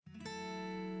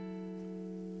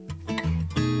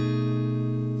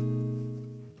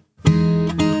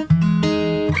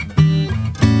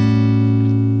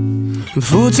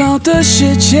浮躁的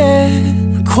世界，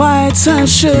快餐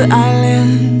式爱恋，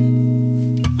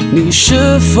你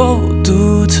是否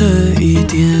独特一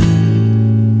点？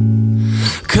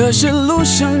可是路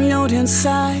上有点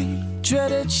塞，觉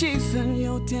得气氛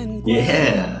有点怪。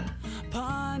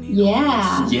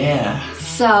Yeah.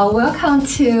 So welcome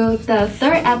to the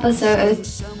third episode of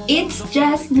It's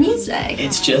Just Music.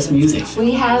 It's Just Music.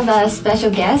 We have a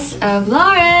special guest of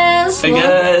Laurence. Hey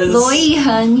guys. 罗艺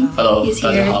恒. Hello. He's here.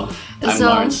 大家好. I'm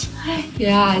Laurence.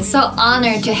 Yeah, it's so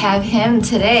honored to have him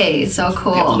today. It's so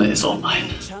cool. The honor is all mine.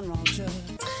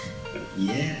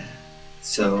 Yeah.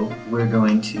 So we're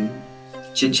going to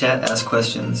chit chat, ask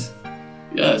questions.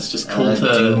 Yeah, it's just cool to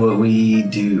do what we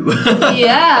do.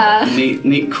 Yeah.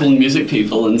 meet cool music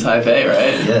people in Taipei,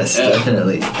 right? Yes,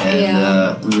 definitely.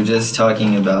 And we were just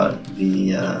talking about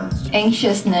the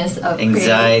anxiousness of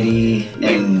anxiety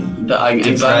and the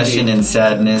depression and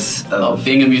sadness of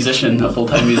being a musician, a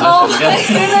full-time musician. Oh my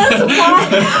goodness!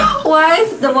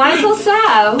 Why so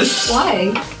sad?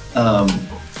 Why?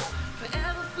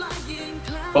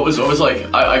 What was like?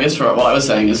 I guess what I was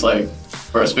saying is like,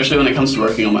 especially when it comes to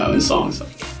working on my own songs.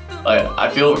 Like, I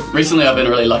feel recently I've been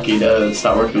really lucky to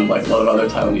start working with like a lot of other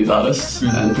Taiwanese artists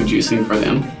and producing for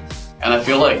them. And I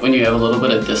feel like when you have a little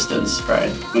bit of distance, right,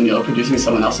 when you're producing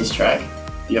someone else's track,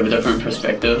 you have a different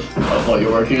perspective of what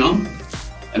you're working on.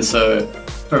 And so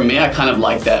for me, I kind of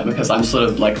like that because I'm sort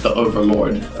of like the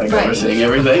overlord, like overseeing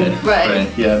everything. Right.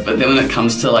 Yeah, but then when it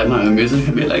comes to like my own music,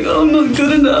 I'd be like, oh, I'm not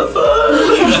good enough. Or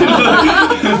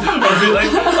I'd be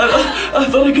like, I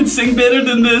thought I could sing better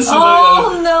than this.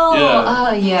 Oh no.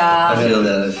 Yeah. I feel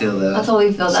that. I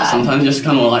totally feel that. So sometimes you just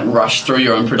kind of like rush through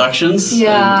your own productions.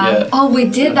 Yeah. Oh, we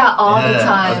did that all the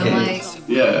time. Okay. Like.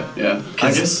 Yeah.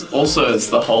 I guess also it's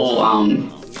the whole,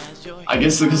 I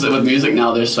guess because with music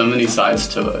now, there's so many sides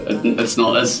to it. It's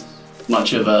not as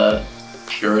much of a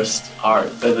purist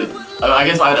art. I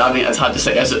guess I mean it's hard to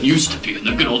say as it used to be in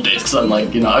the good old days because I'm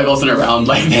like, I wasn't around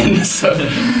like then, so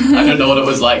I don't know what it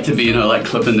was like to be, like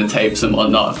clipping the tapes and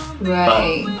whatnot.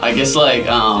 Right. But I guess like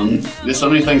there's so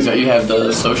many things that you have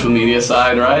the social media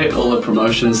side, right? All the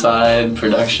promotion side,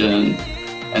 production,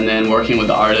 and then working with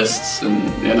the artists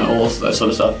and all that sort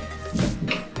of stuff.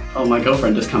 Oh, my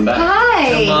girlfriend just come back.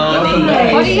 Hi. Welcome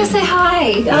back. Why do you say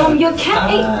hi? Your cat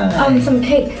ate some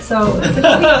cake, so is it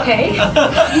okay?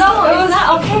 No, it was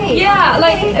not okay. Yeah,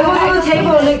 like it was on the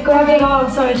table and it grabbed it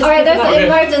off, so I just. Alright, there's an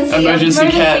emergency. Emergency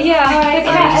cat. Yeah, the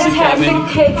cat attacked the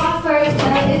cake. First,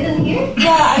 is it here?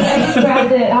 Yeah, I just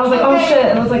grabbed it. I was like, oh shit,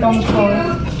 it was like on the floor.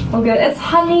 Oh good. It's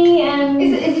honey and.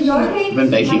 Is it your cake? I've been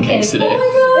baking cakes today.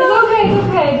 It's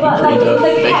okay, but like the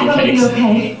cat will be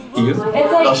okay. You? It's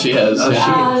like. Oh, she has. Is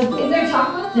there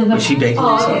chocolate? Was she baking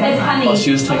something? It's honey. Well,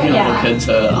 she was taking off her kid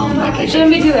to my cake.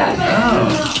 Shouldn't be too bad.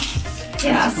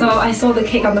 Yeah, so I saw the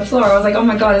cake on the floor. I was like, oh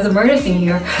my god, there's a emergency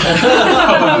here.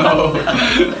 Oh,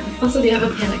 Also, do you have a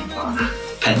pen I can borrow?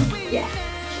 Pen? Yeah.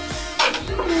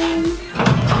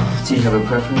 Do you have a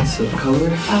preference of color?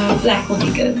 Black will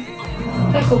be good.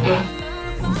 Black or blue?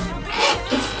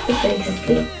 It's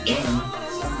basic.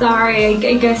 Sorry,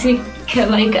 I guess you can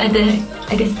like edit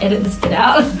this bit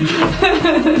out.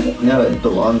 No, it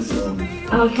belongs to them.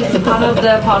 Okay, it's part of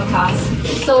the podcast.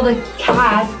 So the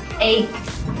cat ate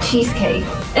cheesecake.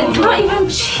 It's not even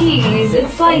cheese.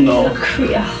 It's like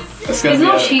It's there's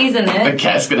no cheese in The it.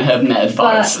 cat's gonna have mad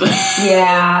farts.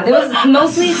 Yeah, there was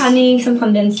mostly honey, some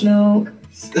condensed milk,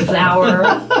 flour,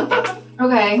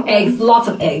 Okay. eggs, lots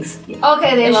of eggs.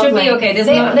 Okay, they It love should be eggs. okay. There's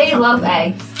They love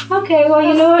eggs. Okay, well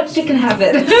you know what? She can have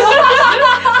it.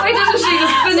 Why doesn't she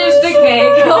just finish the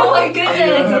cake? Oh my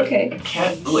goodness. It's okay.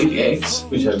 Cat like eggs.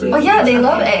 Whichever. Oh yeah, they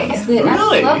love eggs. They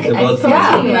Really? love They're eggs. both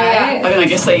Yeah, protein. right. I mean, I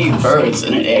guess they eat birds,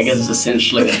 and an egg is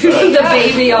essentially a bird. The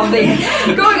baby of the.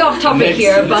 Going off topic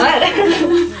here, but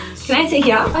can I sit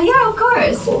here? Oh yeah, of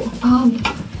course.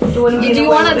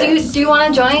 Do you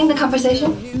wanna join the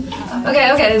conversation? Okay.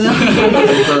 No.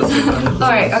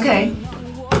 All right.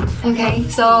 Okay.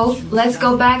 So let's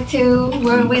go back to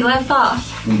where we left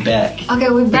off. I'm back. Okay,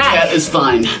 we're Cat back. is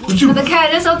fine. The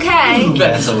cat is okay.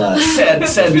 That's a lot.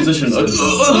 Sad musician.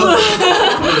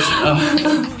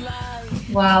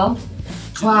 Wow.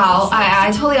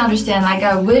 I totally understand. Like,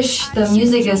 I wish the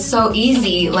music is so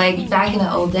easy. Like back in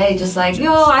the old day, just like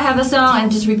I have a song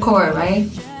and just record, right?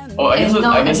 Well, I guess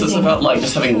it's editing. about like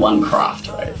just having one craft,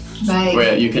 right? Right.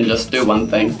 Where you can just do one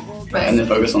thing and then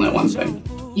focus on that one thing.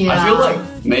 Yeah. I feel like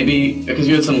maybe because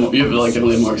you have like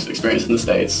definitely more experience in the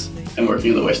States and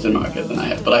working in the Western market than I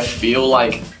have, but I feel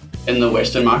like in the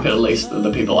Western market, at least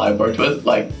the people I've worked with,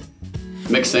 like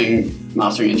mixing,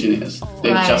 mastering engineers. They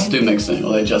just do mixing,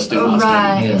 or they just do mastering.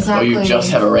 Right, exactly. Or you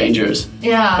just have arrangers.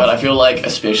 Yeah. But I feel like,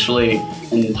 especially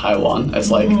in Taiwan, it's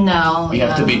like you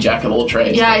have to be jack of all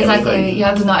trades. Yeah, exactly. Everything. You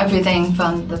have to know everything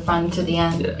from the front to the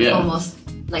end. Yeah. Almost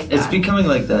like that. It's becoming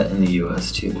like that in the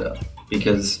US too, though,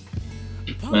 because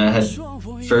when I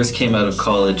first came out of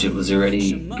college, it was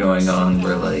already going on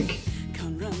where like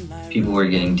people were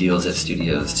getting deals at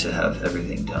studios to have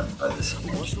everything done by the same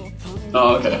engineer.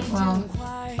 Oh, okay. Wow.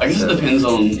 I guess it depends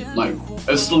on, like,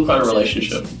 it's still quite a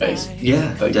relationship based.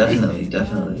 Yeah, Like, definitely.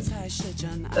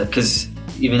 Because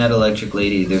even at Electric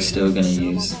Lady, they're still going to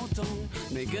use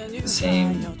the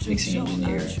same mixing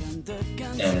engineer.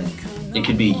 And it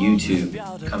could be YouTube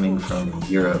coming from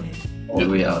Europe all the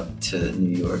way out to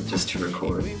New York just to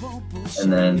record.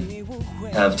 And then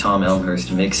have Tom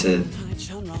Elmhurst mix it.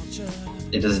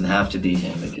 It doesn't have to be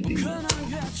him, it could be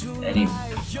any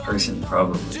person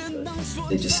probably, but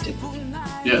they just stick with him.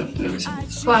 Yeah.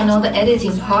 Well, I know the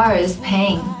editing part is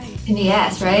pain in the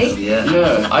ass, right? Yeah.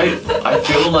 Yeah, I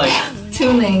feel like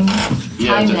Tuning,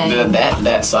 timing.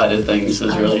 that side of things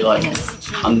is really like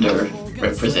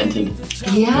underrepresented.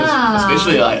 Yeah.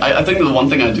 Especially like I think the one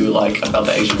thing I do like about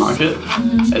the Asian market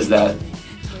is that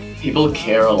people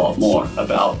care a lot more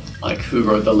about like who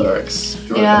wrote the lyrics,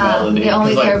 who wrote the melody. They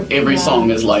only 'Cause, care. like every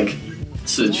song is like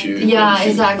词曲. Yeah,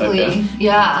 exactly. Like,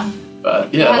 yeah.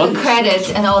 But You yeah, have the credit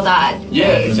and all that.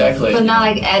 yeah, exactly. But not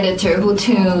like editor who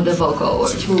tune the vocal or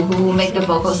who make the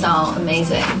vocal sound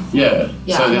amazing. Yeah.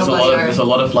 Yeah, So nobody there's a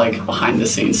lot of like behind the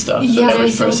scenes stuff Yeah, that every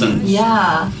there's so- person.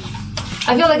 yeah.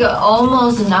 I feel like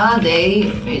almost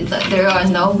nowadays there are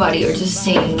nobody or just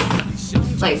sing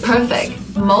like perfect.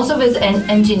 Most of it's an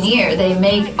engineer. They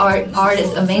make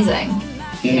artists amazing.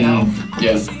 You know?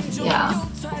 Yeah. Yeah.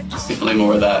 It's definitely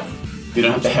more of that. You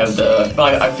don't have to have the.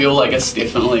 But I feel like it's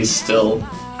definitely still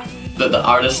the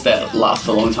artists that last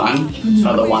a long time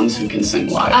are the ones who can sing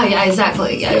live. Oh yeah,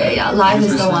 exactly. Yeah. Yeah. Life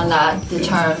is the one that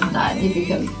determines that if you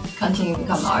can continue to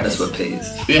become an artist. That's what pays.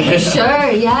 Yeah.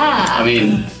 Sure. Yeah. I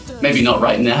mean, maybe not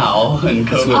right now in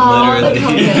COVID. Oh, the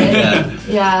literally.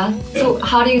 COVID. Yeah. So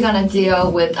how are you gonna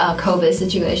deal with COVID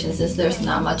situation since there's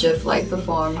not much of like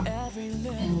perform?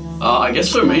 I guess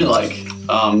for me, like,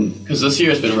 because this year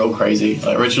has been real crazy.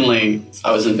 Like, originally,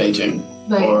 I was in Beijing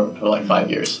for like 5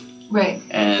 years. Right.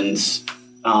 And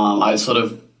I sort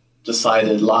of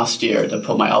decided last year to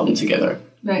put my album together.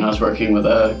 Right. And I was working with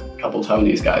a couple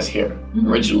Taiwanese guys here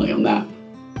originally on that.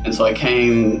 And so I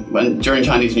came, during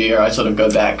Chinese New Year, I sort of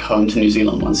go back home to New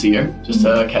Zealand once a year just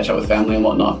to catch up with family and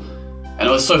whatnot. And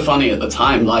it was so funny at the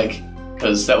time, like,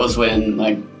 because that was when,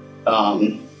 like,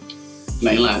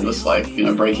 mainland was like, you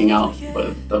know, breaking out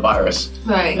with the virus.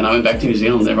 Right. And I went back to New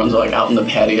Zealand, everyone's like out in the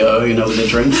patio, you know, with the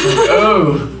drinks, like,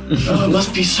 oh, it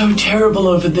must be so terrible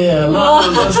over there.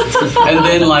 And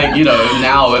then, like, you know,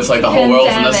 now it's like the whole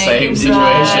world's in the same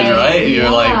situation, right? You're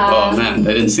like, oh man,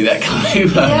 they didn't see that coming.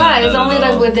 Yeah, it's only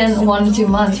like within 1 to 2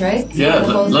 months, right? Yeah,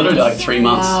 literally like 3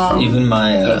 months. Wow. From Even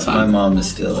my time. mom is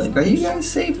still like, are you guys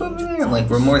safe over there? I'm like,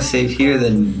 we're more safe here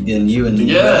than you in the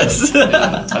Yes. US.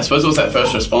 Yeah. I suppose it was that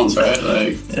first response, right?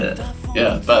 Like,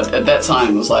 yeah, but at that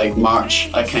time, it was like March,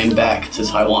 I came back to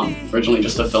Taiwan, originally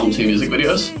just to film 2 music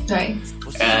videos. Right.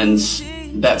 And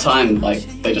that time, like,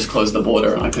 they just closed the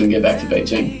border and I couldn't get back to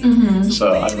Beijing.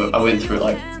 So I went through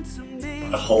like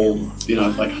a whole, you know,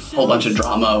 like a whole bunch of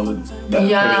drama with that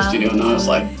previous studio, and I was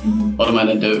like, what am I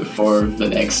gonna do for the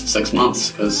next 6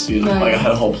 months? Because, you know, like I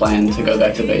had a whole plan to go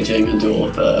back to Beijing and do all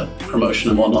of the promotion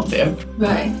and whatnot there.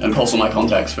 Right. And also my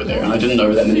contacts were there, and I didn't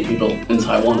know that many people in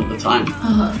Taiwan at the time.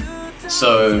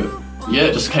 So yeah,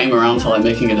 it just came around to like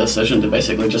making a decision to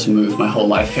basically just move my whole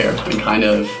life here and kind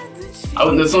of,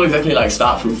 it's not exactly like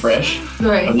start from fresh.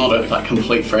 Right. I'm not a like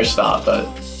complete fresh start, but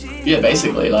yeah,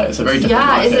 basically like it's a very different Yeah,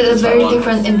 market it's a in very Taiwan.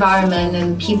 different environment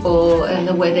and people and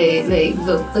the way they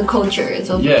the culture. It's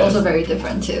also very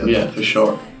different too. Yeah, for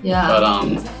sure. Yeah.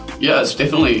 But yeah, it's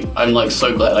definitely, I'm like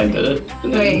so glad I did it.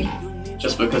 And then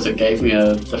just because it gave me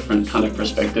a different kind of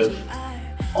perspective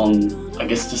on, I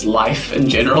guess, just life in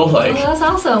general. Like, Oh, that's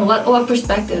awesome. What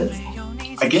perspective?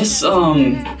 I guess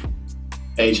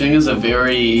Beijing is a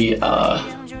very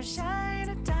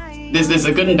there's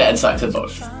a good and bad side to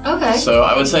both. Okay. So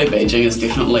I would say Beijing is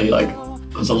definitely like,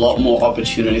 there's a lot more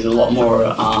opportunities, a lot more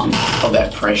of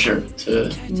that pressure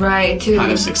to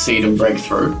kind of succeed and break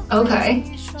through.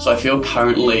 Okay. So I feel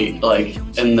currently like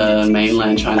in the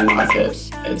mainland China market,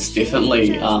 it's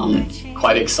definitely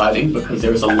quite exciting because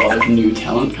there is a lot of new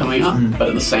talent coming up, but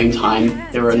at the same time,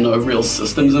 there are no real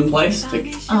systems in place to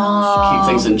keep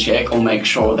things in check or make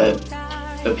sure that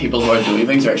the people who are doing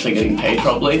things are actually getting paid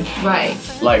properly. Right.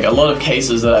 Like a lot of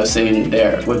cases that I've seen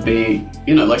there would be,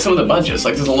 you know, like some of the budgets,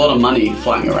 like there's a lot of money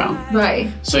flying around.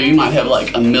 Right. So you might have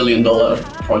like $1 million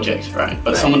project, right?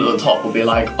 But someone at the top will be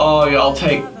like, oh yeah, I'll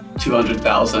take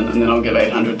 200,000 and then I'll give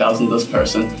 800,000 to this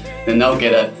person. Then they'll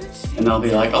get it and they'll be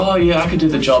like, oh yeah, I could do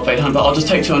the job for 800, but I'll just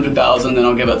take 200,000 then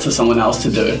I'll give it to someone else to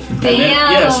do. And then,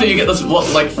 yeah, so you get this,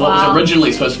 what was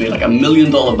originally supposed to be like $1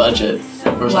 million budget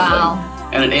or something.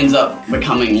 And it ends up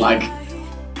becoming like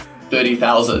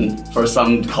 30,000 for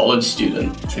some college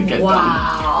student to get done.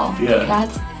 Wow. Yeah.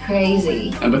 That's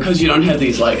crazy. And because you don't have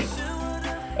these like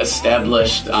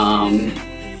established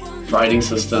writing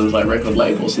systems like record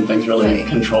labels and things really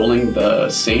controlling the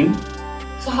scene.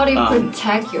 So how do you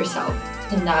protect yourself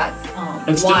in that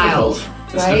it's wild,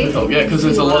 difficult. It's difficult, yeah, because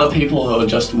there's a lot of people who are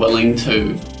just willing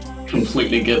to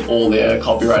completely give all their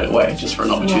copyright away just for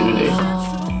an opportunity. Wow.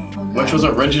 Which was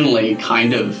originally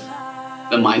kind of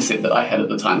the mindset that I had at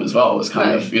the time as well. It was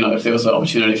kind of, you know, if there was an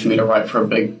opportunity for me to write for a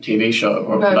big TV show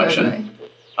or a production,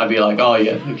 I'd be like, oh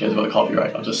yeah, who cares about the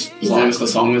copyright? I'll just, as long as the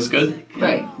song is good,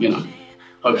 you know,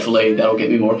 hopefully that'll get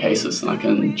me more cases and I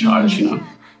can charge, you know,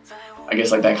 I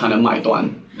guess like that kind of 买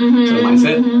断 sort of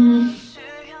mindset.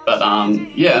 But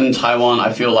yeah, in Taiwan,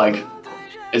 I feel like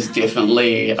it's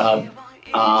definitely, how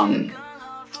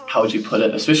would you put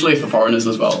it, especially for foreigners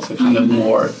as well, so kind of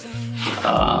more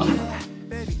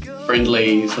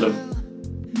friendly, sort of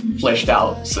fleshed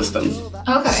out system.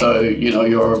 Okay. So, you know,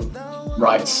 your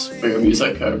rights for your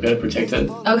music are better protected.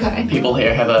 Okay. People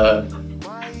here have a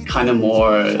kind of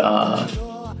more,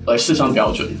 like 市场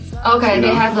标准. Okay,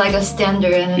 they have like a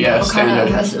standard and kind of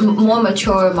has a more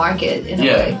mature market in a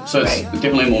way. So it's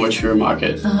definitely a more mature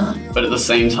market. But at the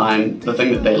same time, the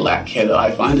thing that they lack here that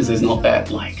I find is there's not that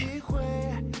like,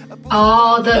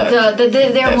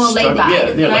 they're more laid back.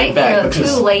 Yeah, they're laid back. They're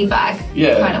too laid back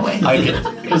kind of way.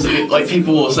 Because like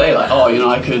people will say like, oh, you know,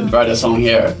 I could write a song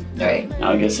here. Right. And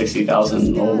I'll get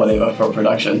 60,000 or whatever for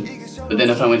production. But then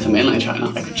if I went to mainland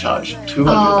China, I could charge 200,000.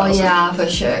 Oh yeah, for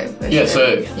sure.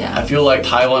 I feel like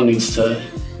Taiwan needs to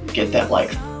get that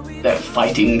like that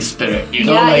fighting spirit, you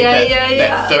know,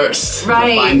 that thirst to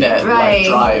find that like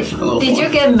drive a little Did more. you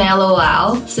get mellow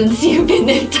out since you've been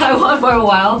in Taiwan for a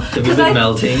while? Have you been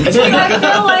melting? I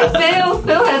feel like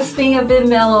Phil has been a bit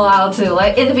mellow out too.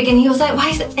 Like in the beginning, he was like, "Why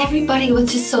is everybody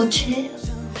was just so chill?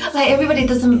 Like everybody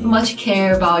doesn't much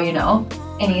care about, you know,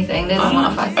 anything. They don't want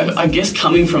to fight." I guess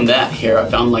coming from that here, I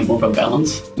found like more of a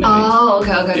balance. Maybe. Oh,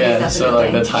 okay. Yeah, that's so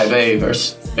like the Taipei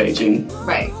versus Beijing.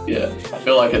 Right. Yeah, I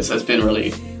feel like it's been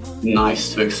really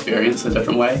nice to experience a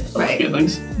different way of looking at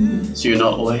things. So you're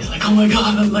not always like, oh my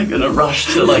god, I'm like in a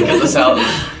rush to like get this out.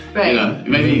 You know,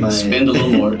 maybe spend a little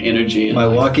more energy. And, my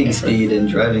walking speed and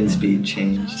driving speed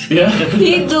changed. Yeah.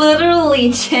 He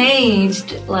literally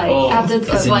changed like after 1 year.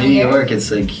 Because in New York, it's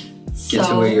like get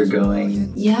to where you're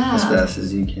going as fast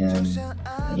as you can.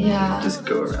 And just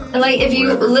go around. Like if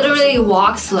you literally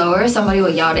walk slower, somebody will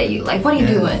yell at you. Like, what are you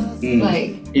doing?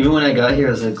 Like even when I got here,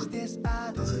 I was like,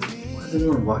 why is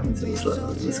everyone walking so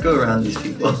slow? Let's go around these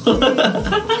people.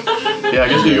 Yeah, I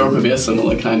guess New York would be a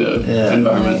similar kind of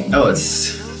environment. Oh,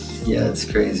 it's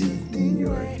crazy in New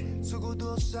York.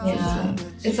 Yeah.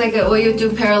 It's like when you do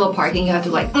parallel parking, you have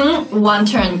to like one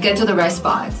turn, get to the right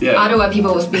spot. Yeah. Otherwise,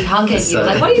 people will speed honk at you.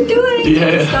 Like, what are you doing?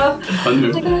 Stuff.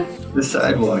 The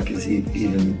sidewalk is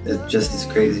even just as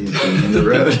crazy as being in the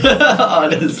road.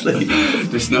 Honestly,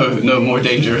 there's no more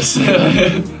dangerous.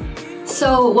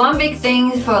 So one big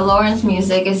thing for Laurence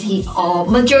music is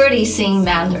majority sing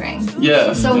Mandarin.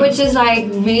 Yeah. So which is like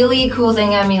really cool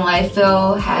thing. I mean, like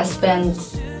Phil has spent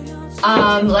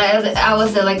like I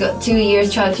was like 2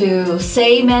 years trying to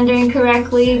say Mandarin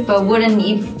correctly, but wouldn't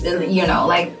even, you know,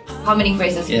 like how many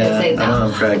phrases you can say now?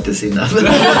 I'm practicing that.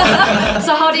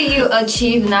 So how do you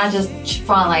achieve not just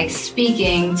from like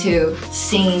speaking to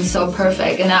singing so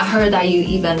perfect? And I heard that you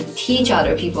even teach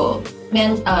other people.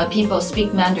 People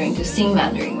speak Mandarin to sing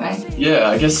Mandarin, right? Yeah,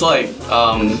 I guess like,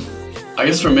 I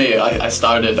guess for me, I was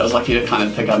lucky to kind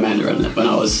of pick up Mandarin when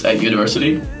I was at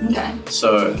university. Okay.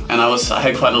 So, and I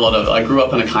had quite a lot of, I grew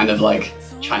up in a kind of like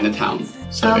Chinatown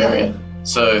sort of area.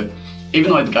 So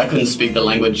even though I couldn't speak the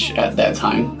language at that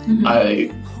time,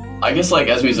 I guess like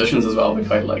as musicians as well, we're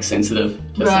quite like sensitive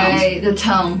to sounds. Right, the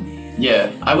tone. Yeah,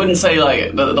 I wouldn't say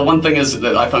like, the one thing is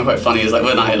that I find quite funny is like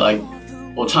when I like,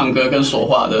 我唱歌跟说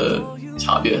话的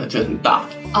差别就很大。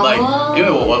Like, 因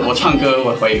为我唱歌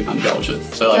我会蛮标准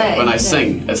so like when I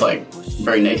sing, it's like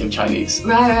very native Chinese.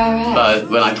 Right. But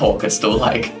when I talk, it's still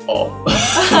like,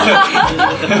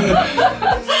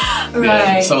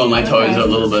 Right. Some of my tones are a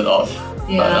little bit off.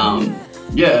 Yeah.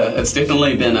 But it's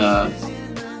definitely been a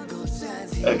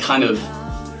kind of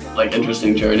like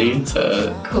interesting journey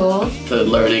to Cool. to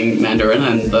learning Mandarin,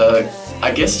 and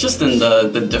I guess just in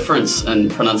the difference in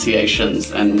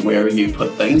pronunciations and where you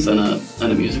put things in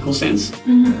a musical sense.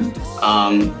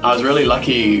 I was really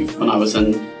lucky when I was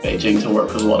in Beijing to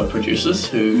work with a lot of producers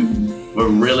who were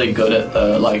really good at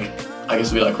the like, I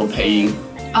guess we like called paying.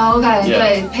 Oh, okay. Yeah.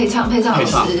 对，配唱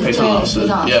老师。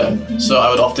 Yeah. So I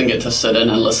would often get to sit in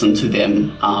and listen to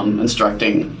them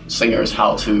instructing singers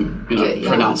how to, you know,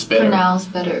 pronounce better. Pronounce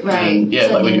better, right? And, yeah,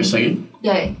 like when you're singing.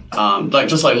 对。 Like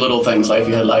just like little things, like if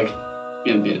you had like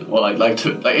变变 or like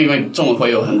two, like 因为中文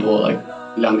会有很多 like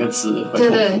两个字会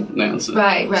重复那样子。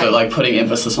 Right. So like putting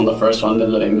emphasis on the first one and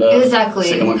letting the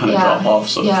second one kind of drop off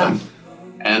sort of thing.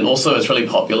 And also it's really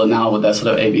popular now with that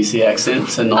sort of ABC accent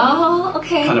to not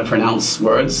kind of pronounce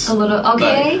words. A little,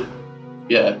 okay. Like,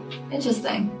 yeah.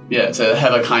 Interesting. Yeah, to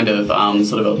have a kind of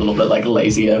sort of a little bit like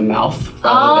lazier mouth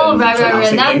rather than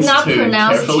pronouncing things Not too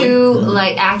pronounced carefully. too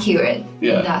like accurate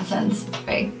Yeah. in that sense,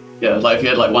 right? Yeah, like if you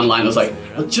had like one line that was like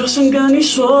我就想跟你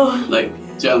说 like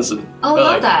这样子 Oh, But,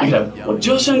 love like, that. You could have 我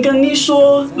就想跟你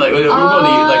说 like 如果你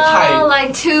like 太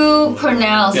like too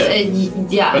pronounced,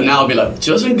 yeah. But now it'd be like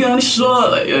就想跟你说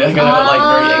like you're gonna have like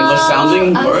very English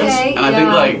sounding words. Okay, And I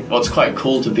think like what's quite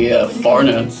cool to be a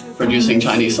foreigner producing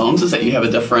Chinese songs is that you have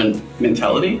a different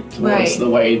mentality towards the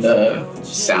way the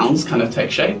sounds kind of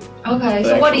take shape. Okay,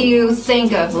 so what do you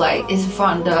think of like is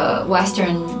from the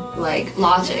Western like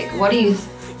logic? What do you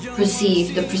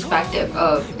perceive the perspective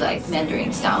of like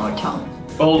Mandarin sound or tone?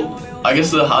 Well, I guess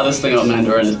the hardest thing about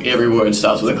Mandarin is every word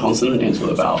starts with a consonant and ends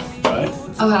with a vowel, right?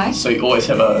 Okay. So you always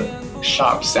have a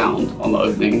sharp sound on the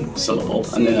opening syllable,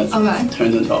 and then it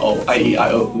turns into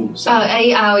A-E-I-O-U sound. Oh,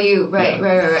 A-I-O-U,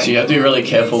 right. So you have to be really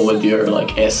careful with your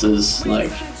like S's,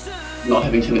 like not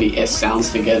having too many S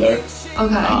sounds together.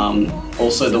 Okay.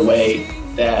 Also the way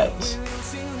that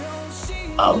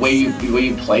where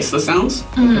you place the sounds,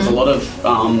 because a lot of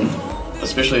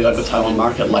especially like the Taiwan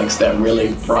market likes that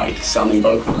really bright sounding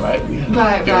vocal, right? We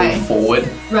have very forward.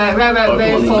 Right.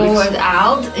 Very forward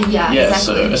out. Yeah, Yeah,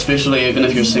 exactly. so especially even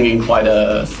if you're singing quite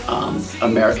a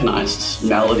Americanized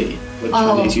melody with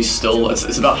Chinese, you still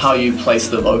it's about how you place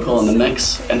the vocal in the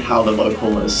mix and how the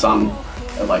vocal is sung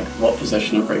at like what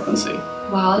position and frequency.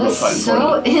 Wow, that's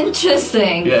so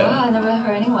interesting. Yeah. Wow, I never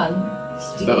heard anyone.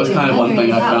 That was kind of one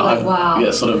thing I found Wow.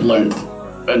 sort of learned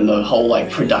in the whole like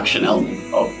production element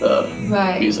of the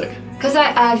music. Because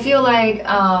I feel like,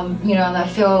 you know, and I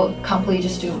feel completely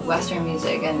just do Western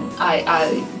music, and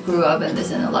I grew up and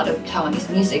listen to a lot of Taiwanese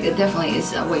music. It definitely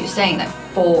is what you're saying, that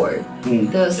forward,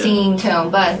 the singing tone.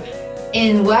 But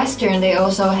in Western, they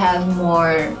also have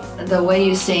more, the way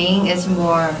you sing is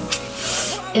more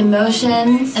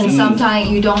emotion, and sometimes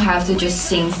you don't have to just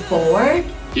sing forward.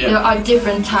 There are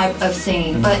different type of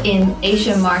singing, but in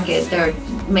Asian market, they're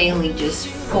mainly just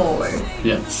forward.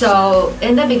 Yeah. So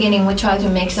in the beginning, we try to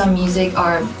make some music,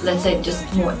 or let's say just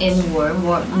more inward,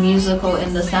 more musical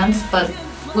in the sense. But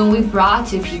when we brought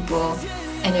to people,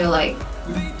 and they're like,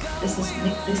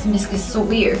 this music is so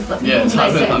weird. But Yeah, it's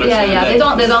hard to understand. Yeah.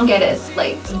 They don't get it.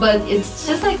 Like, but it's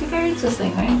just like very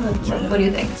interesting, right? What do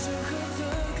you think?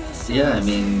 Yeah, I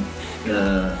mean,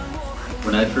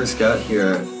 when I first got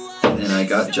here and I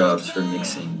got jobs for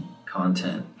mixing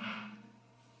content,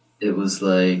 it was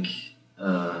like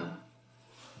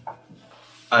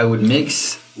I would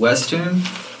mix Western,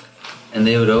 and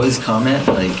they would always comment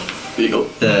like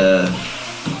the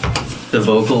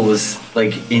vocal was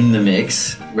like in the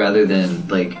mix rather than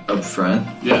like up front.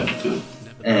 Yeah.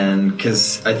 And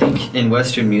because I think in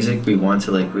Western music we want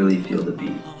to like really feel the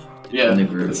beat. Yeah, in the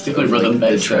groove, it's definitely rhythm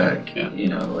based. The track, you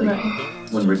know, like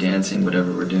when we're dancing,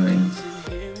 whatever we're doing,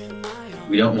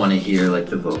 we don't want to hear like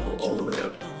the vocal all the way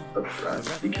up front,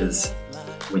 because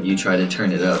when you try to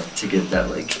turn it up to get that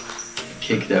like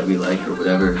kick that we like or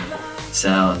whatever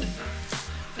sound,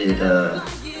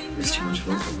 it's too much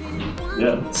vocal.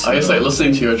 Yeah, so, I guess like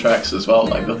listening to your tracks as well,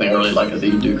 like the thing I really like is that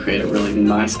you do create a really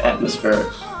nice atmospheric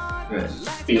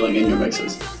feeling in your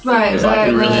mixes. Right. Because I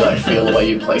can really like feel the way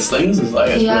you place things. It's like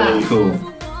it's really cool.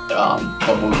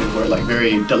 We're like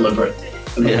very deliberate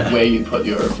in the way you put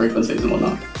your frequencies and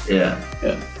whatnot. Yeah.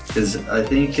 Because I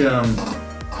think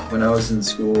when I was in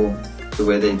school, the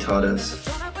way they taught us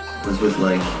was with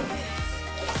like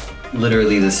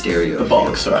literally the stereo. The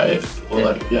box, right? Or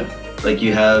like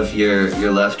you have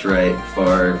your left, right,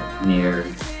 far, near,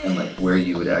 and like where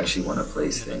you would actually want to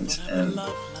place things. And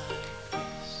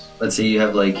let's say you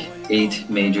have like 8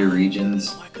 major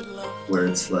regions where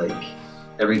it's like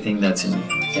everything that's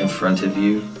in front of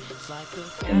you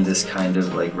in this kind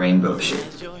of like rainbow shape,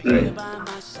 right?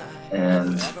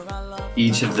 And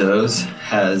each of those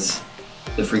has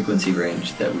the frequency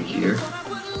range that we hear,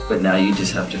 but now you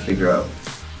just have to figure out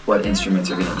what instruments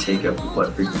are going to take up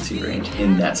what frequency range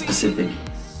in that specific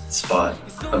spot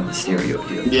of the stereo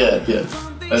field. Yeah.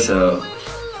 So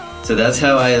that's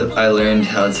how I learned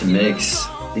how to mix,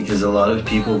 because a lot of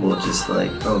people will just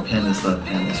like, oh, pan this left,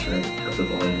 pan this right, have the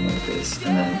volume like this,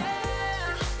 and then,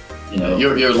 you know.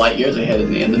 You're light years ahead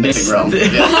in the mixing realm.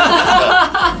 Yeah.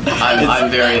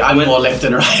 I'm more left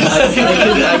and right.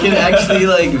 I can actually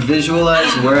like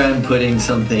visualize where I'm putting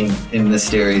something in the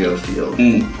stereo field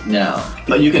now.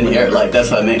 But you can hear it, like, that's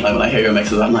what I mean. Like when I hear your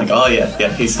mixes, I'm like, oh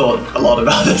yeah, he's thought a lot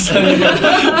about this.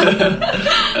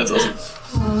 That's awesome.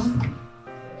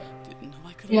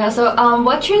 Yeah, so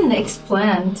what's your next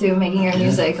plan to making your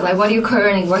music? Like, what are you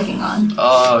currently working on?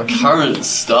 Current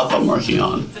stuff I'm working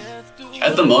on.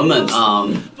 At the moment,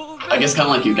 I guess kind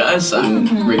of like you guys,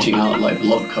 I'm reaching out like a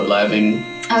lot of collabing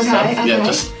stuff. Okay. Yeah,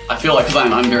 just I feel like because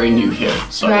I'm very new here,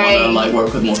 so I want to like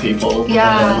work with more people.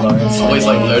 Yeah. Laurence, always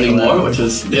like learning more, which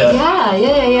is Yeah.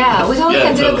 We totally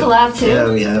can do a collab too.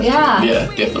 Yeah, we have. Yeah. Yeah,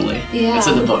 definitely. Yeah. It's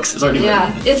in the books. It's already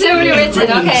written. It's already written.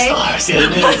 Okay. Stars.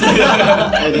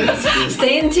 Yeah.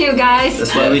 Stay in tune, guys.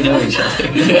 That's why we know each other.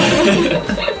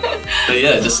 But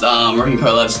yeah, just working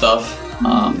collab stuff.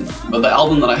 But the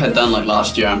album that I had done like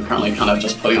last year, I'm currently kind of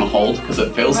just putting on hold because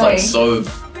it feels like so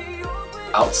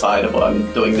outside of what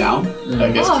I'm doing now.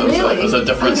 I guess it was a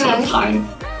different sort of time.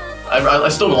 I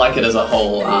still like it as a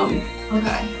whole.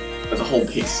 As a whole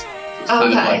piece. It's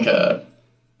kind of like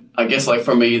I guess like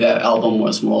for me that album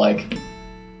was more like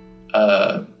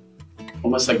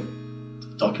almost like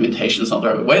documentation is not the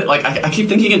right way. Like I keep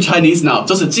thinking in Chinese now.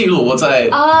 就是记录我在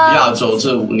亚洲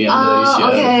这5年的一些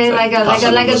okay, like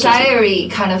a diary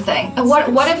kind of thing. And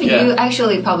what if you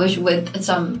actually publish with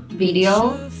some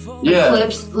video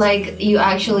clips? Like you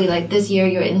actually like this year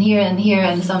you're in here and here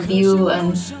and some view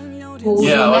and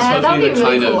I was hoping that'd be to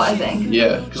really kind cool, of I think.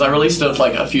 Yeah, because I released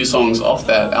like a few songs off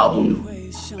that album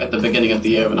at the beginning of the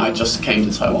year when I just came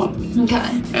to Taiwan.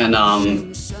 Okay. And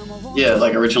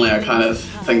like originally I kind of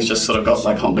things just sort of got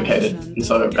like complicated, and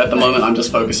so at the moment I'm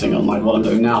just focusing on like what I'm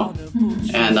doing now.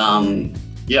 And I'm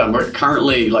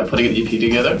currently like putting an EP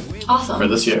together for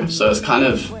this year, so it's kind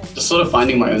of just sort of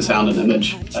finding my own sound and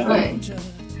image, I think.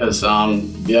 Because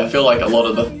I feel like a lot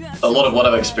of what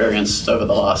I've experienced over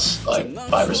the last like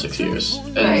 5 or 6 years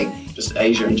and just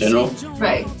Asia in general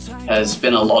has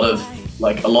been a lot of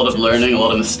learning, a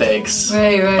lot of mistakes,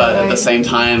 but at the same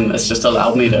time it's just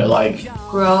allowed me to like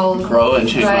grow and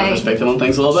change my perspective on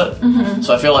things a little bit.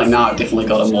 So I feel like now I've definitely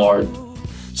got a more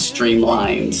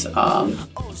streamlined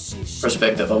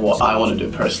perspective of what I want to do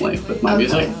personally with my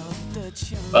music.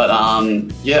 But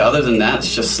other than that,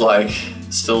 it's just like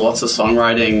still lots of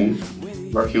songwriting,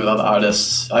 working with other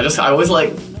artists. I always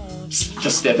like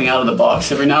just stepping out of the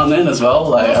box every now and then as well.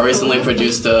 Like I recently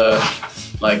produced a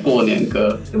like 过年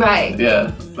歌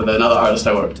with another artist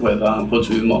I worked with, 不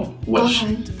止好音乐, which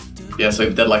so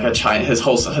we did like his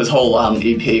whole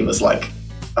EP was like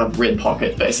a red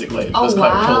pocket basically. It was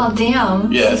quite cool.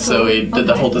 Damn. Yeah, so we did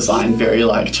the whole design very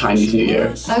like Chinese New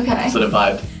Year sort of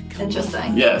vibe.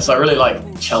 Interesting. Yeah, so I really like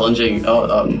challenging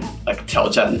like 挑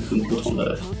战很多不同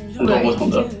的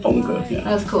风格.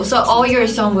 That's cool. So all your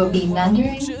songs will be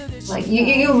Mandarin? Like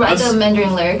you write the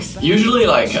Mandarin lyrics? Usually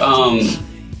like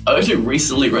I've actually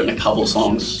recently written a couple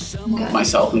songs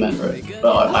myself in Mandarin,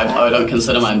 but I don't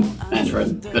consider my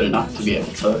Mandarin good enough to be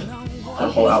able to put a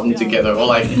whole album together. Or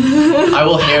like, I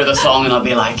will hear the song and I'll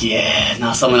be like, yeah,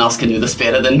 now someone else can do this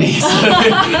better than me.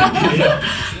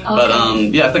 But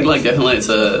I think like definitely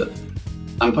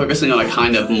I'm focusing on a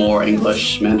kind of more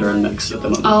English Mandarin mix at the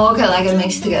moment. Oh, okay, like a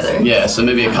mix together. Yeah, so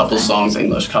maybe a couple songs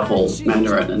English, couple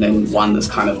Mandarin, and then one that's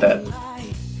kind of that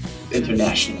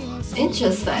international.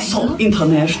 Interesting. So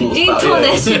international style.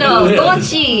 International,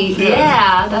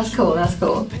 yeah, that's cool.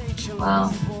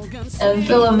 Wow. And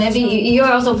Philo, maybe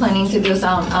you're also planning to do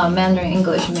some Mandarin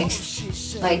English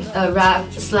mix, like a rap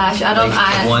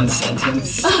 / one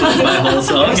sentence my whole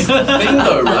song. That's the thing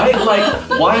though, right?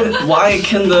 Like why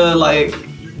can the like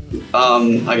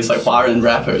I guess like 华人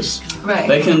rappers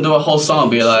they can do a whole song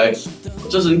and be like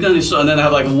就是你跟你说 and then they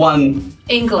have like one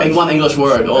English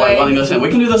word or like one English sentence. We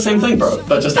can do the same thing, bro,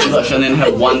 but just English, and then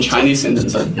have one Chinese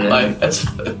sentence. Like it's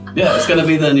gonna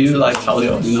be the new like 潮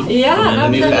流, you know? Yeah, the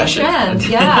new fashion. Trend.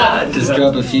 Yeah. Just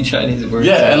drop a few Chinese words.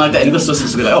 Yeah, and like the English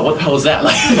listeners will be like, oh, what the hell is that?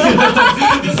 Like.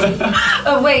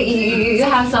 Oh wait, you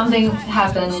have something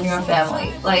happen in your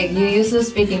family. Like you used to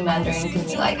speak in Mandarin to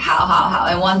me, like how,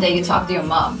 and one day you talk to your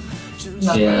mom.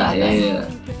 Remember that thing? Yeah.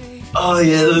 Oh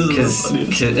yeah,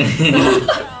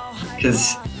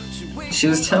 because she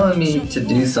was telling me to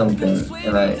do something,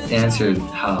 and I answered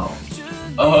how.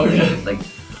 Oh okay. Like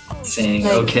saying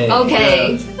Like, okay,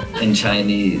 okay. in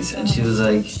Chinese, and she was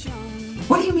like,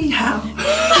 "What do you mean how?"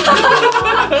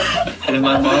 And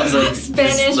my mom's like,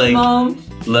 Spanish like, mom.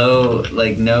 low,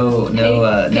 like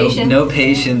no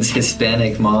patience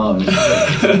Hispanic mom.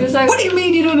 It's like, What do you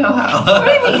mean you don't know how? what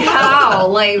do you mean how?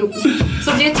 Like,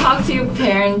 so do you talk to your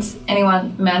parents,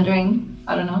 anyone Mandarin?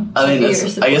 I don't know. I mean, Your I guess the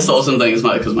siblings? awesome thing is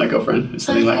because my girlfriend is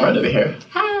sitting like Okay. right over here.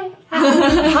 Hi.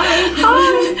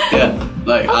 Yeah,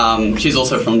 like she's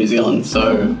also from New Zealand,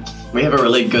 so we have a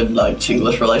really good like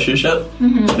Chinglish relationship.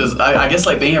 Because I guess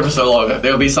like being here for so long,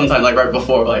 there'll be sometimes like right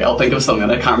before like I'll think of something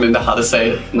and I can't remember how to say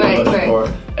it in Right, English, right.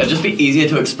 or it'd just be easier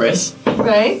to express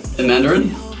Right? in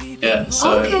Mandarin. Yeah,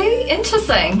 so Okay,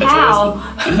 interesting. it's How?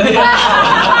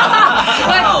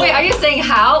 Wait, are you saying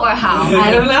how or how? I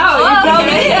don't know. You tell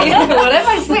me. What am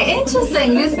I saying? Wait,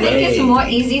 interesting. You think it's more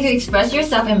easy to express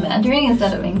yourself in Mandarin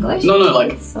instead of English? No,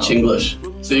 like Chinglish.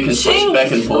 So you can switch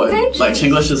back and forth. Okay. Like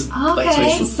Chinglish is like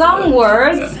Okay. switch. Some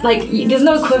words, Yeah. like, there's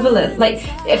no equivalent. Like,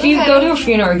 if you Okay. go to a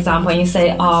funeral example and you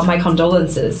say, oh, my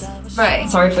condolences, Right.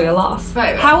 sorry for your loss.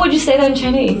 Right. How would you say that in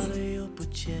Chinese?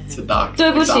 It's a dark 对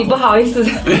不起， example. 不好意思。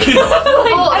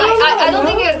 Well, I don't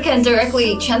think you can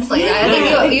directly translate that.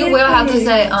 I think you will have to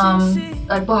say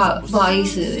like 不好意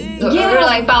思 Yeah. or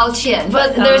like 抱歉,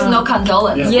 but there's no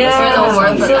condolence. Yeah. There's no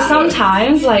word for So that.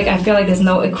 sometimes, like, I feel like there's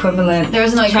no equivalent.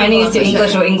 There's no Chinese equivalent to for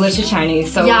English sure. or English to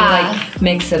Chinese. So Yeah. we like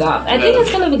mix it up. I think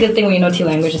it's kind of a good thing when you know two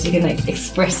languages. You can like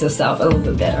express yourself a little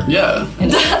bit better. Yeah.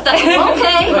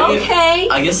 okay.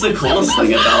 I guess the coolest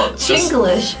thing about just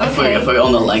Chinglish. Okay. if we're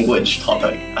on the language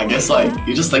topic, I guess like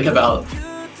you just think about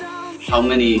how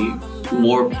many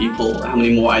more people, how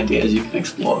many more ideas you can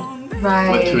explore with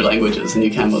two Right. languages than you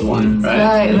can with one,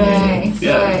 right? Right.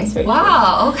 Yeah. Right.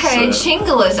 Wow. Okay. So-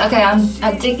 Chinglish. Okay,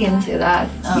 I dig into that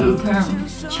term.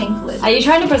 Chinglish. Are you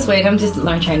trying to persuade him just to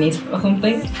learn Chinese or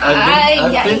something?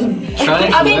 I've been trying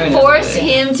to I've learn been it, forced but-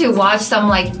 him to watch some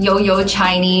like yo-yo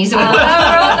Chinese or whatever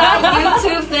that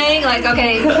YouTube thing. Like,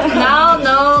 okay, now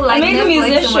no, like I'm a Netflix and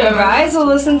musician, whatever. right? So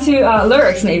listen to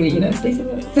lyrics, maybe, you know, Stacey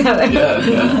lyrics.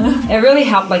 Yeah. It really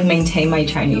helped like maintain my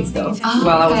Chinese though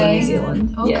while I was in okay. New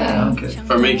Zealand. Okay. Yeah. Okay.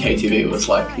 For me, KTV was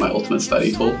like my ultimate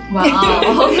study tool.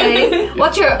 Wow. Okay.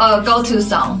 What's your go-to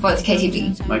song for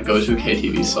KTV? My go-to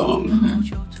KTV song.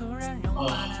 Oh,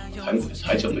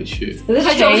 太久没去. Does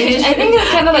it change? I think it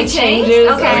kind of like changes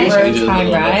Okay. over Changes a time,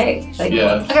 little bit. right? Like,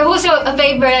 Yeah. Okay, who's your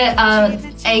favorite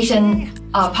Asian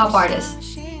pop artist?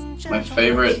 My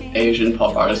favorite Asian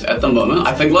pop artist at the moment,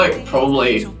 I think like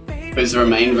probably who's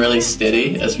remained really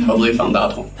steady is probably Fan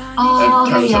Datong. Oh,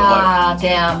 In terms of, yeah,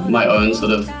 damn. My own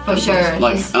sort of For sure.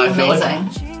 like, He's and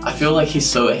amazing. I feel like he's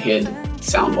so ahead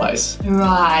sound-wise.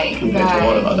 Right, Compared to a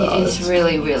lot of other right. It's artists.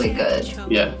 really, really good.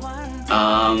 Yeah.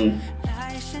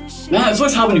 Man, it's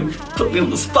always hard when you put me on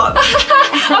the spot.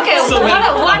 Okay, So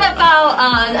what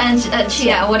about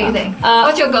Chia? What do you think?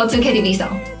 What's your go-to KTV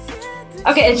song?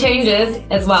 okay, it changes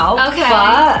as well. Okay.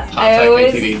 But I Hashtag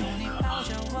always KTV.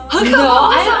 no,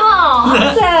 I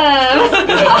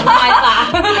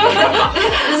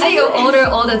Is it you order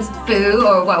all the food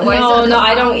or what? What is no, it? no,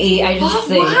 I don't eat. I just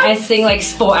sing. What? I sing like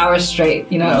 4 hours straight.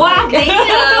 You know. Wow, damn.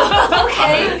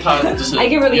 Okay. I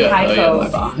get really hypo.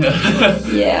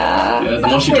 Yeah, Yeah. the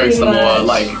more she drinks, the more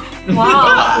like.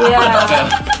 Wow.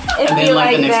 Yeah. It'd And be then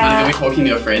like the next minute that. you'll be talking to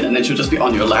your friend, and then she'll just be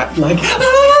on your lap, like,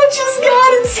 I just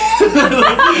got it.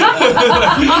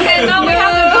 Okay, now we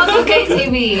have to go to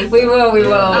KTV. We will.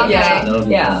 Okay. Yeah.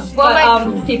 Yeah.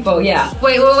 Well, But people, yeah.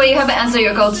 Wait, you haven't answered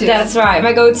your go-to. That's right.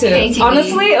 My go-to. KTV.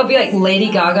 Honestly, it'll be like Lady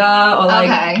Gaga or like.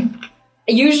 okay.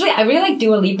 Usually, I really like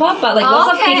Dua Lipa, but like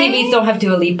lots of Okay. KTVs don't have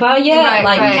Dua Lipa yet. Right,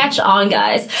 like, right. catch on,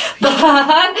 guys. But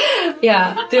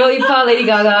yeah, Dua Lipa, Lady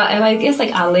Gaga, and I guess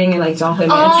like Aling and like Zhang Hui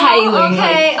and Tsai Ying.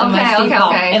 Okay,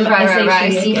 like,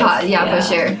 right. C-pop, yeah, for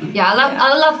sure. Yeah,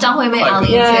 I love Zhang Hui Mei Ali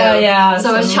too. Yeah.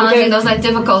 So it's we challenging gotta- those like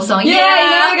difficult songs. Yeah,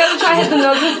 you know, we gotta try hit the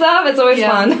notes and stuff. It's always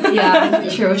fun. Yeah,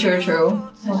 true.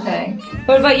 Okay.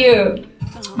 What about you?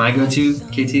 My go-to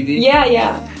KTV?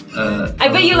 Yeah. I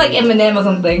bet you like Eminem or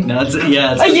something. No,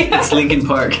 it's Linkin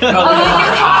Park.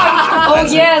 Oh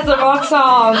yes, the rock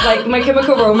songs like My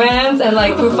Chemical Romance and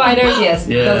like Foo Fighters. Yes,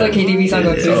 Yeah. those are KTV song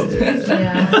go-tos.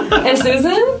 Yeah. And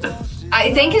Susan?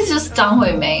 I think it's just Zhang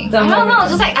Hui Mei. Zhang I don't Hui know, Mei.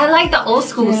 just like I like the old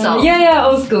school song. Yeah,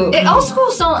 old school. Old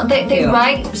school song, they Yeah.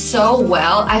 write so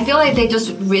well. I feel like they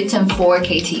just written for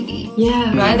KTV.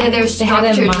 Yeah. Right? They're They had it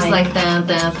in structured just mind. like dun,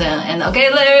 dun, dun. And okay,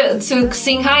 there to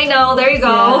sing high note, there you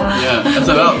go. Yeah. Yeah, it's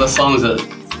about the songs that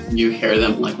you hear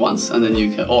them like once, and then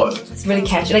you can, or It's really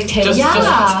catchy. Like Taylor just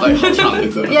Swift. like 好唱的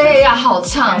歌. Yeah, 好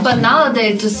唱. But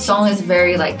nowadays, the song is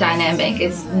very like dynamic.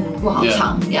 It's 不好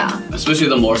唱. Yeah. Especially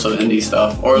the more sort of indie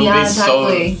stuff, or it'll Yeah, be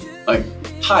exactly. like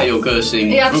太有个性，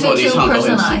 Yeah, 如果你 too 唱都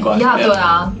很奇怪。 personalized. Yeah, 对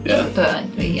啊， Yeah.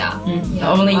 对呀。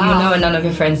 Only you know and none of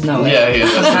your friends know it. Yeah, yeah.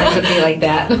 Trying to be like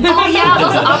that. Oh yeah,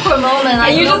 those awkward moments.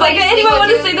 And you're just like, anyone want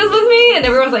to sing this with me? And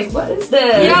everyone's like, what is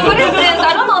this? Yeah, what is this?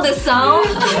 I don't know this song.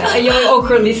 Yeah, and you like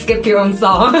awkwardly skip your own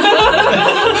song.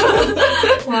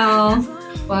 Wow.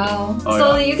 Oh,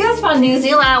 So yeah. you guys from New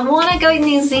Zealand? I want to go to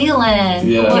New Zealand.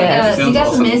 Yeah. Yes. You guys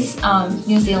Awesome. miss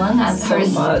New Zealand? I've So heard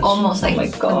it's much. almost like Oh my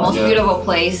the God. most Yeah. beautiful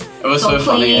place. It was so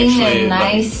funny clean actually. and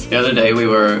like, nice. the other day we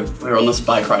were on this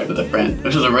bike ride with a friend,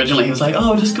 which was originally he was like,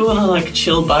 oh, just go on a like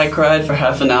chill bike ride for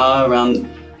half an hour around.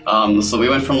 So we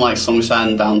went from like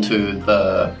Songshan down to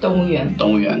the 动物园.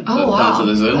 Dongyuan, Oh, wow. down to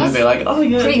the zoo. And we'd be like, oh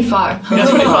yeah, Pretty far. yeah,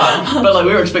 it's pretty far. But like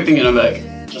we were expecting, you know, like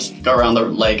just go around the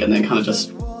lake and then kind of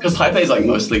just because Taipei is like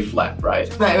mostly flat, right?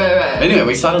 Right. Anyway,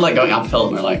 we started like going uphill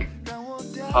and we're like,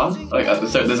 huh? Like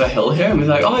there's a hill here? And we're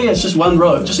like, oh yeah, it's just one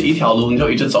road, just 一条路，你就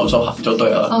一直走就对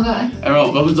了。 Okay. And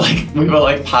we were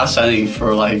like passing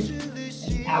for like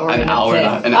an hour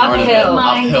and a half Uphill.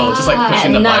 uphill, just like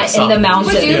pushing the And not bikes in up. the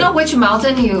mountain. But do you Yeah. know which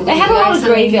mountain you? They had a lot of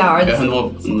graveyards. Yeah, and It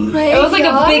was like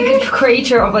a big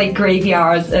crater of like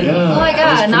graveyards and yeah, Oh my it was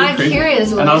god! pretty Now I'm creepy.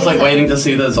 curious. And I was like waiting to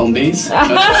see the zombies.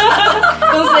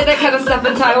 don't say that kind of stuff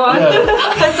in Taiwan.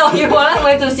 Yeah. I thought you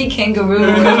wanted to see kangaroo.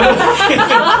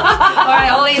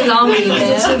 Alright, only zombies.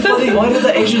 That's so funny. Why did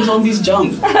the Asian zombies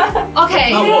jump?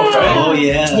 Okay. Not walk, right? Oh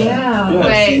yeah. Yeah. Yeah.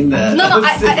 I've seen that. No,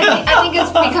 I think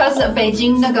it's because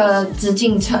Beijing 那个紫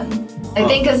禁城. I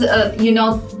think because you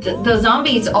know the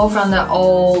zombies all from the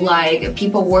old like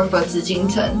people work for 紫禁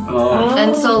城. Oh.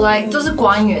 And so like 都是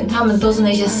官员，他们都是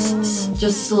那些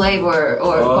just slave or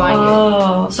官员.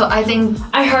 Oh. So I think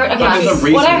I heard, okay, There's a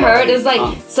reason what I why. heard is like,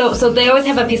 so they always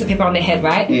have a piece of paper on their head,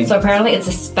 right? So apparently it's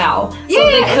a spell. So Yeah,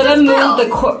 they it's a couldn't spell. move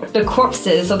the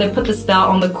corpses, so they put the spell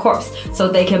on the corpse so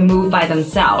they can move by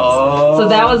themselves. Oh. So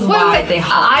that was why wait, they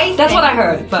hop. That's what I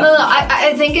heard. But No,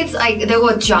 I think it's like they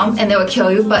will jump and they will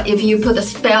kill you, but if you put a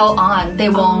spell on, they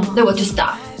won't. They will just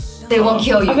stop. They won't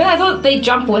kill you. I mean, I thought they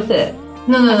jump with it.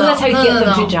 No. I thought that's how you no, get no, them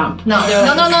no. to jump. No.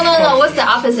 What's the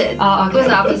opposite? Oh, okay. What's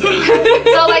the opposite?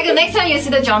 So like the next time you see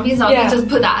the jumping zombie, Yeah. just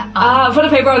put that on. Put a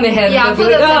paper on their head. Yeah, and put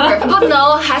they'll the be like, paper. But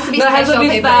no, has to be No, it has to special be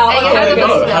paper. spell. And you Okay. have to How do they put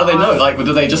know? spell How do they know? on. Like,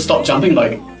 do they just stop jumping?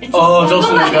 Like, oh, just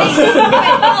This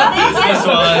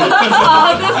one.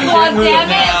 oh, this one,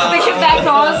 damn it. Stick it back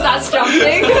on, starts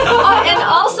jumping. Oh, and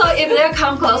also if they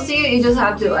come close to you, you just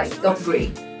have to like don't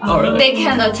breathe. Oh, really? They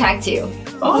can attack you.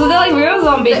 So they're like real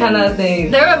zombie kind of thing.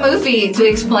 There are a movie to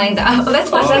explain that. Let's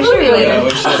watch Oh, that actually movie really Yeah, later. we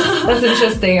should. That's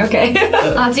interesting. Okay.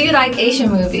 Do you like Asian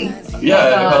movie? Yeah,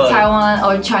 Like, I like- Taiwan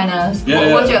or China?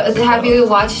 Yeah, Have you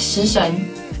watched 食神?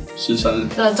 食神.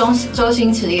 The 周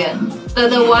星驰演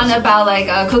the one about like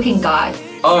a cooking god.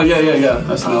 Oh, yeah.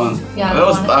 That's that one. Yeah, That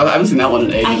was, that one. I haven't seen that one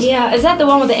in ages. Yeah, is that the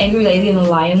one with the angry lady and the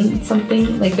lion?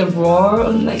 Something like the roar,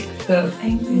 like the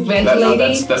red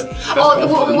lady. That's Oh,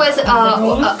 important. was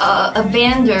a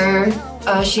vendor.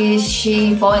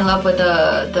 She fall in love with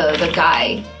the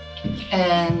guy,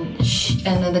 and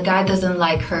then the guy doesn't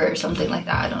like her, something like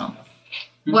that. I don't know.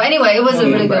 Well, anyway, it was a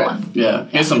really good one. Yeah,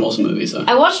 here's some awesome movies though.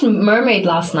 I watched Mermaid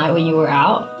last night when you were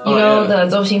out. You Oh, know yeah.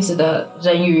 the 周星驰的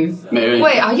人鱼. Mary.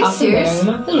 Wait, are you After serious? Mary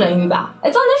吗？是人鱼吧?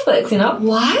 It's on Netflix, you know?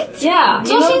 What? Yeah.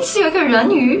 周星驰有一个人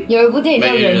鱼。有一部电影叫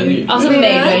人鱼，是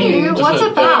美人鱼。 What's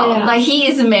it about? Yeah. Like he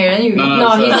is 美人鱼。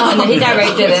 No, he's not. He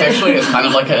directed It's it. actually it's kind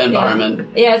of like an environment.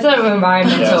 Yeah, it's an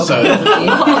environmental Yeah, so- fantasy.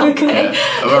 Yeah.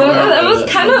 It was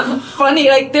kind of funny.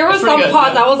 Like there were It's some pretty good,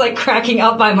 parts yeah. I was like cracking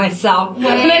up by myself. And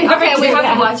Okay, then we have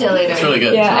that. to watch it later. It's really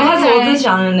good. Yeah, it has Okay. 罗志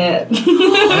祥 in it.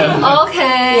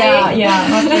 Okay. Yeah.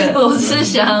 罗志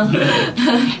祥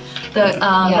the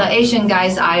Yeah. Asian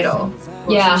guy's idol.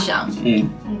 罗 Yeah. 志祥 Mm.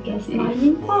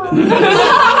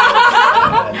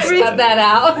 Cut that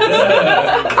out.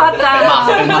 Cut that out.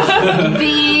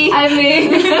 B. I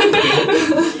mean,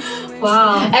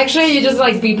 Wow. actually, you just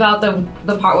like beep out the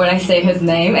part when I say his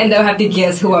name, and they'll have to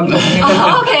guess who I'm talking about.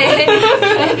 Oh, okay.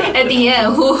 At the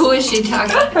end, who is she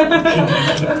talking?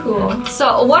 Cool.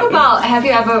 So, what about? Have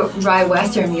you ever write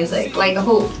Western music? Like,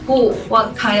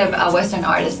 what kind of Western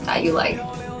artist that you like?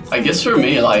 I guess for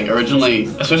me, like originally,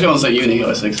 especially when I was at uni, I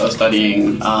was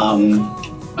studying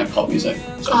like pop music,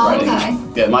 so Oh, writing. okay.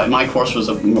 Yeah, my course was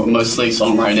mostly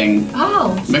songwriting,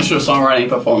 Oh, mixture of songwriting,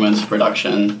 performance,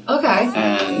 production, okay.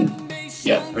 and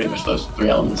yeah, pretty much those three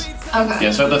elements. Okay.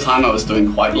 Yeah, so at the time I was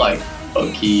doing quite like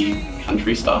folky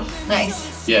country stuff.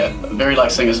 Nice. Yeah, very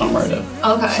like singer-songwriter.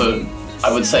 Okay. So I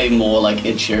would say more like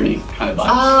Ed Sheeran kind of vibe.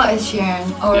 Oh, Ed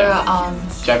Sheeran or Yeah.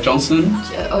 Jack Johnson.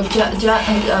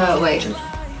 wait,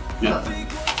 Yeah.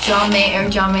 John Mayer.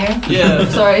 Yeah.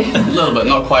 Sorry. A little bit,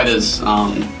 not quite as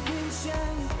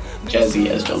jazzy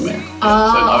as John Mayer.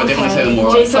 Oh, so I would definitely say the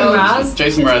more Jason Mraz?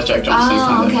 Jason Mraz, Jack Johnson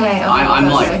kind of. okay, I'm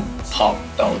okay. like pop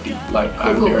melody, like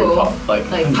I'm Cool, very cool. pop, like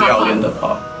pop.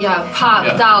 pop. Yeah, popped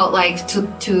Yeah. out like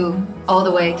to all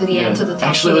the way to the end to the top.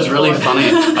 Actually, it was really funny.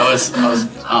 I was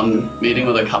meeting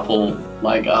with a couple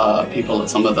like people at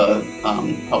some of the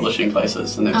publishing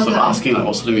places, and they were sort of Okay. asking like,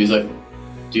 what sort of music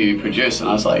do you produce? And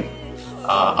I was like,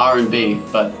 R&B,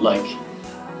 but like,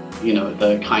 you know,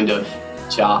 the kind of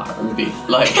jia R&B,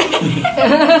 like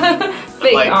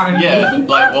Fake like R&B. yeah,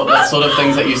 like what the sort of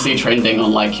things that you see trending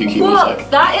on like QQ Well, music.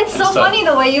 that it's so and stuff. funny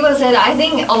the way you said it. I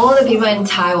think all the people in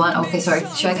Taiwan. Okay, sorry,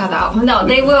 should I cut that out? No,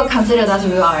 they will consider that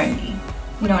real R&B.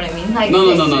 You know what I mean? Like No.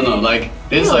 Like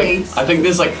there's Really? like I think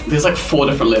there's like 4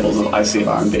 different levels of I see of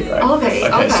R&B, right?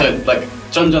 Okay. So like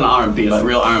真正 R&B, like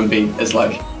real R&B is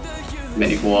like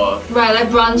美国 Right, like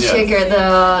Brown Yeah. Sugar,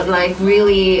 the like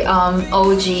really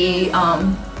OG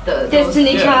the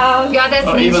Destiny Yeah. Child. Yeah, that's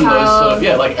or even those sort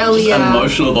of like just Aaliyah.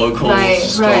 emotional vocals, Right,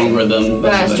 strong right. rhythm.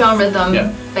 Right, strong rhythm.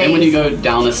 Yeah. bass. And when you go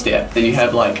down a step, then you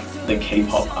have like the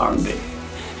K-pop R&B.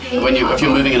 When you if you're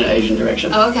moving in an Asian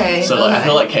direction. Okay. So like, I okay.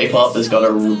 feel like K-pop has got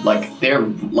they're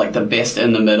like the best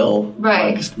in the middle.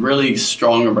 Right. Like really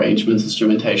strong arrangements,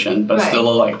 instrumentation, but Right. still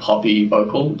a like poppy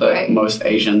vocal that Right. most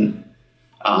Asian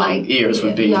Like, ears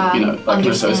would be, yeah, you know, like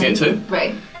can associate to.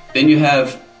 Right. Then you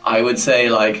have, I would say,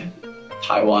 like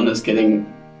Taiwan is getting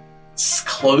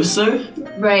closer,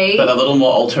 Right. but a little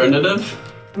more alternative.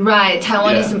 Right.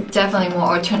 Taiwan Yeah. is definitely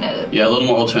more alternative. Yeah, a little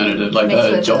more alternative, like Mixed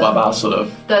the with Jobaba sort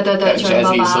of The that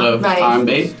jazzy Baba, sort of right.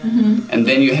 R&B. And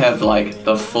then you have like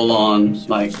the full-on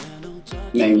like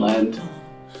mainland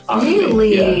R&B.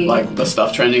 Really? Yeah, like the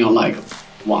stuff trending on like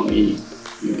Wang Yi.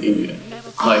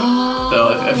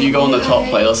 Like if you go on the top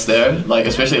okay. playlist there, like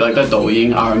especially like the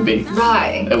Douyin R&B,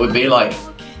 Right. it would be like,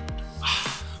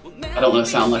 I don't want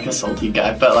to sound like a salty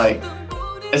guy, but like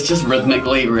it's just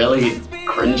rhythmically really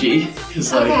cringy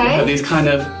because like you Okay. have these kind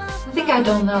of I think I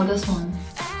don't know this one.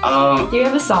 Do you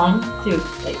have a song to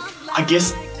like I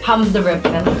guess hum the rip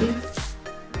melody?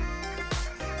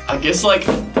 like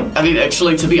I mean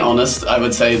actually to be honest I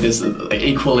would say there's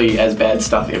equally as bad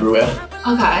stuff everywhere.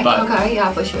 Okay. But- okay.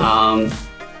 Yeah, for sure.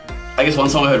 I guess one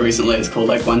song I heard recently is called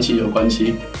like 关机有关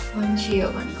机. Yeah.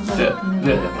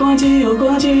 关机有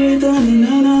关机 da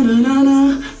na na na na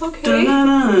na. Okay.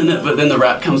 But then the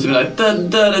rap comes to be like da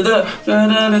da da da da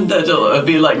da da da. It'd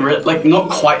be like not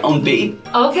quite on beat,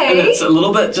 and Okay. it's a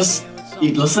little bit just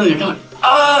you listen and you're kind of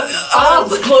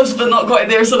it's close but not quite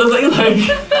there sort of thing. Like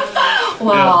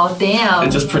Wow. Damn.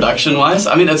 and just production wise,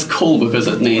 I mean it's cool because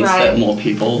it means Right. that more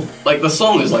people like the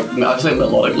song is like I'd say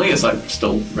melodically it's like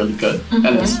still really good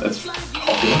and it's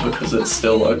popular because it's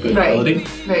still a good Right. melody.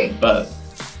 Right. But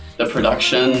the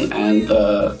production and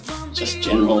the just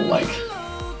general like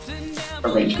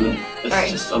arrangement is Right.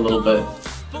 just a little bit.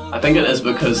 I think it is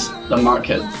because the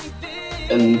market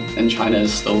in China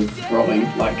is still growing.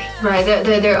 Like Right.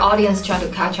 Their audience trying to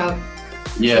catch up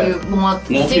yeah, to want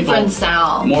More different people-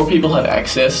 sound. more people have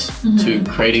access to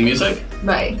creating music,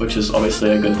 Right. which is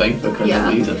obviously a good thing because Yeah.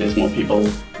 it means that there's more people.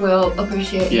 Will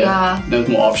appreciate. Yeah, Yeah. there's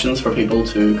more options for people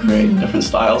to create different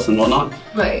styles and whatnot.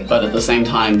 Right. But at the same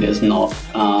time, there's not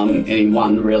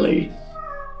anyone really.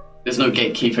 There's no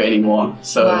gatekeeper anymore.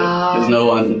 So Wow. there's no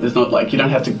one. There's not like you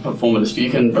don't have to perform it. You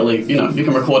can really, you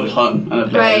can record at home in a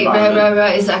bad environment,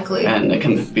 Right. Exactly. and it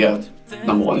can be a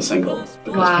 #1 single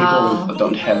because Wow. people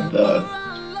don't have the.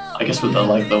 I guess with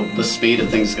the speed of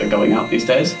things going out these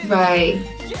days, Right.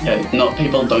 yeah, not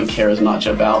people don't care as much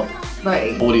about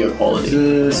Right. audio quality.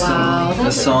 There's Wow, a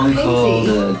that's song crazy.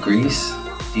 called Grease,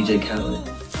 DJ Khaled.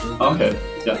 Okay,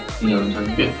 yeah. You know what I'm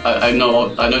talking about?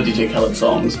 Yeah, I know DJ Khaled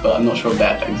songs, but I'm not sure of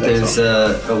that exact There's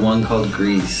song. a one called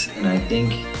Grease, and I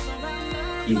think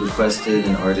he requested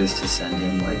an artist to send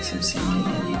him like some singing,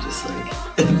 and he just like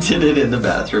did it in the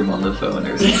bathroom on the phone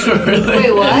or something. Really?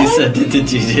 Wait, what? And he sent it to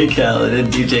DJ Khaled,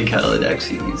 and DJ Khaled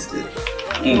actually used it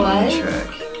on What? the track.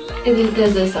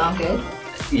 Does it sound good?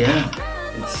 Yeah,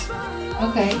 it's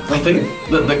Okay. I think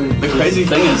the crazy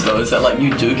thing is though is that like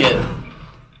you do get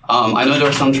I know there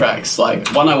are some tracks like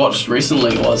one I watched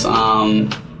recently was do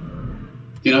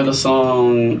you know the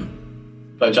song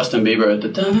by Justin Bieber?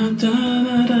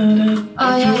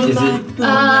 Oh yeah. is it?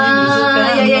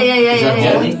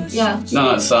 Yeah. Holy? Yeah.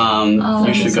 No, it's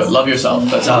you should go love yourself.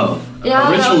 That's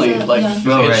Yeah, originally that was it, like yeah.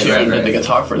 Oh, Ed right, Sheeran right, did the right.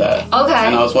 guitar for that. Okay.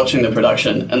 And I was watching the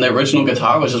production, and the original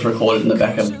guitar was just recorded in the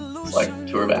back of like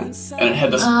tour van, and it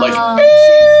had this like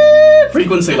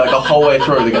frequency like the whole way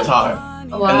through the guitar,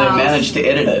 and they managed to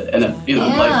edit it, and it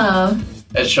like Yeah.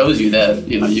 it shows you that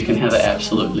you can have an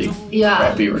absolutely Yeah.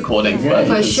 crappy recording, but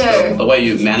For you can sure. the way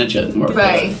you manage it and work with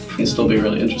Right. it can still be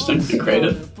really interesting and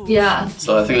creative. Yeah.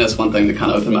 So I think that's one thing that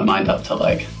kind of opened my mind up to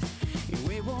like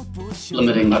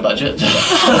limiting my budget.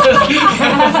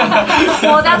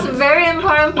 Well, that's very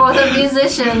important for the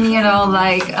musician, you know,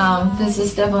 like this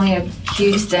is definitely a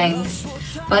huge thing,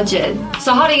 budget.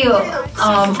 So how do you,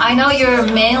 I know you're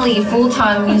mainly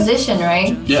full-time musician,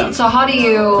 right? Yeah. So how do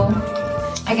you,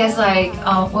 I guess like,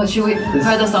 well, should we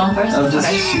hear the song first? I'll just-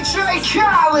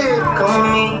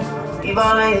 Oh, it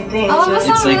does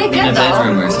sound It's like really in good a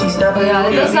bedroom or something. though. Yeah,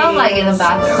 it does sound like in a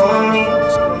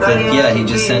bathroom. But yeah, he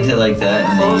just sent it like that,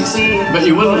 and then But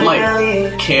you wouldn't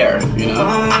like care, you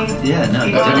know? yeah, no,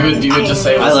 You would just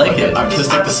say it was I like an it.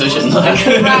 artistic decision. Like,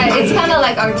 Right, it's kind of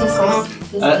like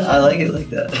artistic. I like it like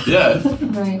that. yeah.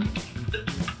 Right.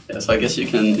 Yeah, so I guess you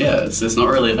can, it's not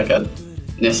really like a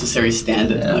necessary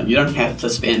standard. Yeah. Like, you don't have to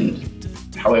spend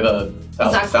however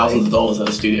Exactly. thousands of dollars at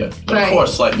a studio. But Right. of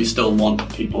course, like you still want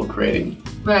people creating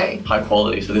Right. high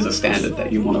quality, so there's a standard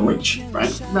that you want to reach,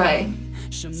 right? Right.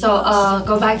 So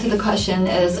go back to the question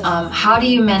is how do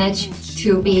you manage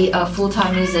to be a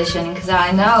full-time musician? Because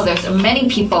I know there's many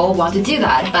people want to do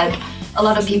that, but a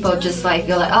lot of people just like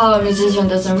feel like, oh, a musician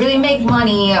doesn't really make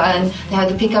money, and they have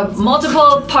to pick up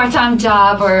multiple part-time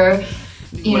job or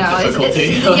you With know, difficulty.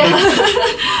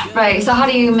 yeah. Right. So how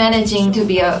do you managing to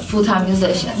be a full-time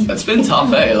musician? It's been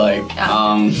tough, eh? Like,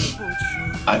 Yeah.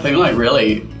 I think like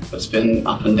really it's been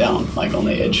up and down, like on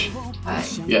the edge.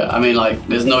 Right. Yeah, I mean, like,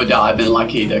 there's no doubt I've been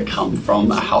lucky to come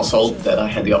from a household that I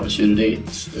had the opportunity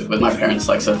with my parents,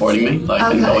 like, supporting me, like,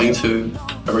 and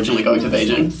originally going to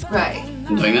Beijing Right.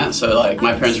 and doing that. So, like,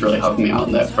 my parents really helped me out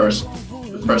in that the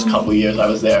first couple of years I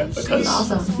was there because,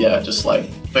 Awesome. yeah, just,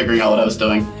 like, figuring out what I was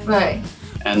doing Right.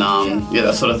 and, yeah,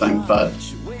 that sort of thing. But,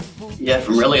 yeah,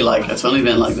 from really, like, it's only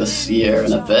been, like, this year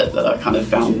and a bit that I kind of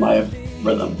found my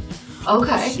rhythm.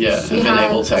 Okay. Yeah, So and you been have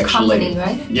able to a actually, company,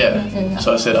 right? yeah.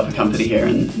 So I set up a company here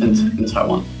in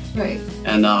Taiwan, Right.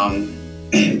 and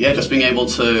yeah, just being able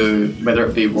to, whether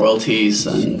it be royalties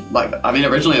and like, I mean,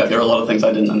 originally like there were a lot of things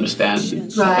I didn't understand.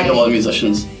 I think a lot of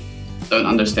musicians don't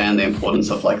understand the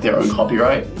importance of like their own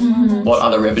copyright, what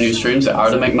other revenue streams there are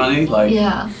to make money, like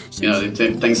Yeah. you know,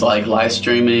 things like live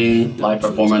streaming, live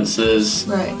performances,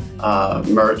 Right.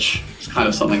 merch. It's kind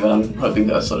of something that I'm hoping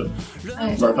to sort of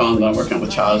Right. work on. That I'm working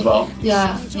with Cha as well.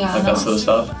 Yeah. Yeah. Like I that know. sort of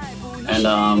stuff.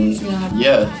 And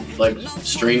yeah, like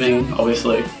streaming,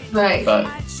 obviously. Right. But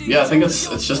yeah, I think it's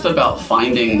just about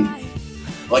finding,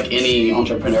 like any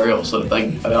entrepreneurial sort of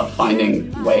thing, about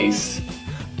finding ways.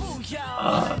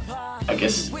 I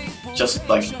guess just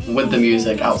like with the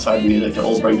music, outside music, to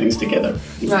all bring things together.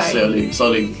 You can Right.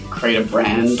 slowly create a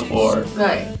brand, or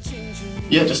Right.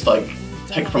 yeah, just like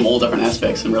pick from all different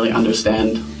aspects and really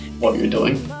understand what you're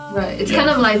doing. Right. It's Yeah. kind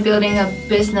of like building a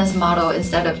business model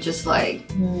instead of just like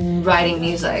writing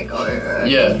music or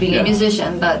Yeah, being yeah. a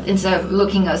musician, but instead of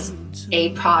looking as a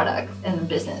product in a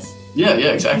business. Yeah,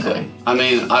 exactly. Okay. I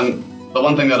mean, the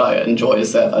one thing that I enjoy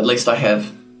is that at least I have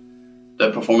the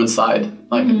performance side,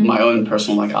 like my own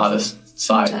personal like artist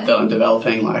side Okay. that I'm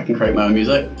developing. Like I can create my own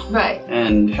music Right.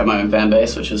 and have my own fan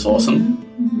base, which is awesome.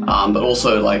 But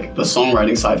also like the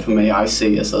songwriting side for me, I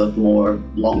see as a more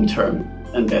long-term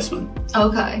investment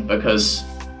Okay. because,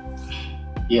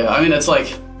 yeah, I mean, it's like,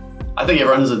 I think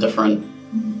everyone has a different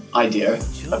idea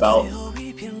about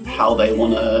how they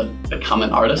want to become an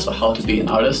artist or how to be an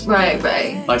artist. Right.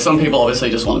 Right. Like some people obviously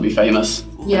just want to be famous.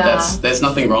 Yeah. There's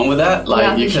nothing wrong with that. Like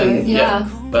Yeah, you for can, sure. Yeah.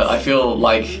 But I feel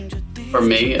like for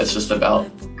me, it's just about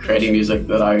creating music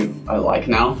that I like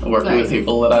now, working with Right.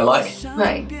 people that I like,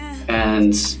 Right.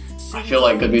 and I feel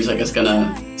like good music is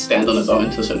gonna stand on its own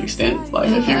to a certain extent. Like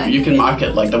if Okay. you can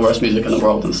market like the worst music in the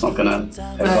world, and it's not gonna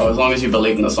take Right. off. As long as you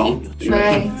believe in the song that you're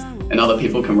Right. making, and other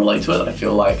people can relate to it. I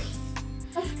feel like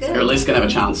That's you're good. at least gonna have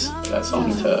a chance for that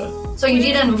song to. So you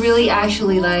didn't really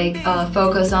actually like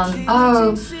focus on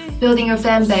building your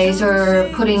fan base or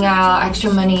putting out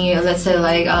extra money. Let's say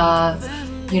like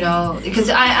you know, because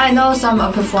I know some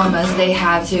performers they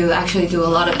have to actually do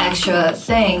a lot of extra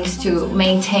things to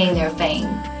maintain their fan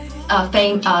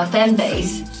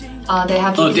base. They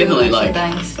have to Oh, do definitely. extra Like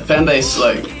things. the fan base,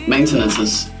 like maintenance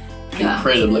is Yeah.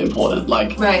 incredibly important.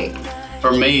 Like Right.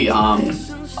 for me,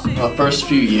 the first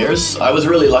few years, I was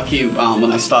really lucky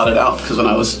when I started out because when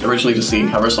I was originally just singing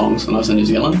cover songs when I was in New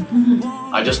Zealand,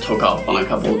 I just took off on a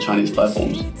couple of Chinese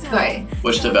platforms, Right.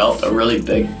 which developed a really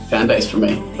big fan base for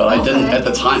me. But I didn't Okay. at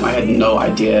the time. I had no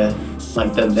idea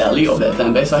like the value of that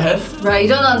fan base I had. Right. You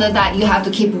don't know that you have to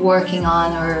keep working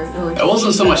on or It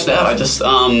wasn't so much that. I just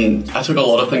I took a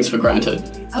lot of things for granted.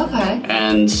 Okay.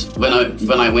 And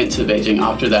when I went to Beijing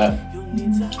after that,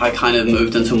 I kind of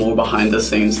moved into more behind the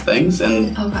scenes things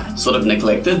and sort of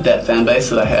neglected that fan base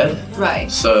that I had. Right.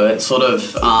 So it sort of,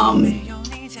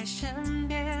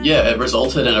 it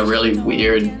resulted in a really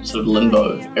weird sort of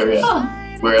limbo area.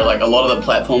 Where like a lot of the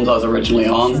platforms I was originally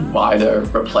on were either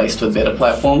replaced with better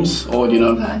platforms or,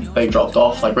 they dropped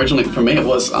off. Like originally for me it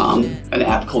was an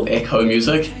app called Echo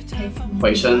Music,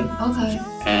 Weixin,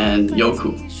 and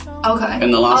Youku. Okay. In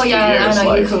the last few years, I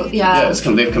know Youku.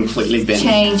 They've completely been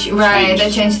changed. They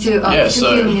changed to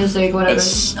QQ Music, whatever.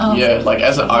 It's, like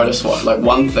as an artist,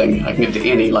 one thing I can give to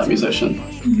any like musician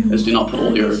is do not put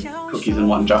all your cookies in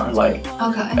one jar. Like,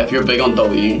 if you're big on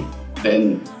Douyin,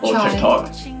 then or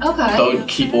TikTok, don't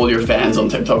keep all your fans on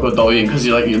TikTok or Douyin because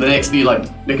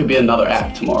there could be another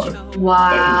app tomorrow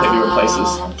that completely replaces.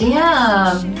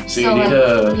 Damn. So you need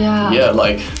to,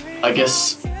 I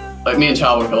guess, like me and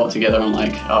Chow work a lot together on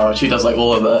like, she does like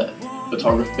all of the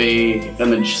photography,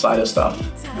 image side of stuff,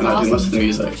 and I do most of the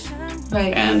music.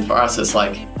 Right. And for us, it's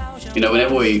like,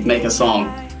 whenever we make a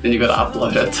song, then you got to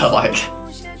upload it to like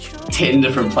 10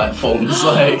 different platforms.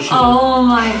 Like, oh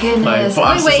my goodness.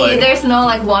 Like, wait, there's no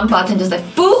like one button just like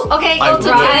boo, okay, go to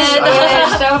 10.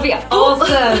 That would be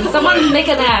awesome. Someone make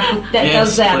an app that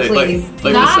does that, please.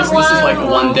 Like this is like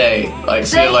one day. Like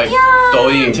say like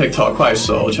Douyin, TikTok, 快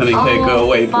手，全民 K 歌，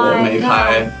微博，美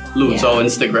拍，澇州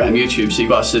Instagram, YouTube, 西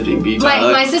瓜视频 B 站。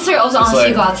My sister also on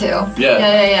西瓜 too.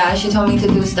 Yeah. She told me to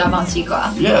do stuff on 西瓜.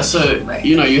 Yeah, so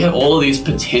you have all of these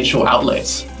potential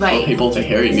outlets for people to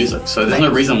hear your music. So there's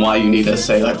no reason why you need to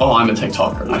say like, oh, I'm a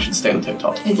TikToker and I should stay on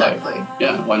TikTok. Exactly.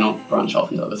 Like, why not branch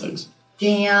off into other things?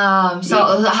 Damn.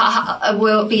 So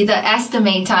will be the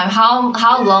estimate time?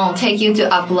 How long take you to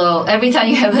upload every time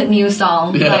you have a new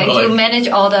song? To manage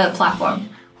all the platform.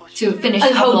 To finish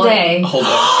a whole day.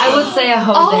 I would say a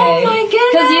whole day. Oh my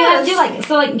goodness! Because you have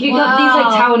to you got these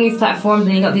like Taiwanese platforms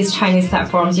and you got these Chinese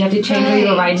platforms. You have to change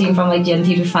your writing from like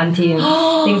Genti to Fanti and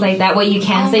things like that. What you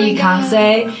can say, you can't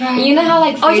say. Right. You know how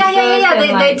like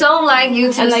Facebook they don't like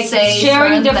you to say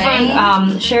sharing different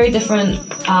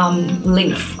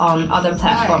links on other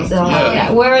platforms. They don't like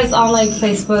that. Whereas on like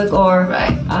Facebook or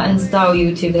Insta or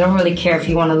YouTube, they don't really care if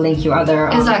you want to link your other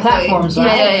platforms.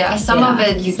 Right? Yeah. Some of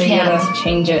it you can't. You gotta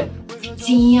change it.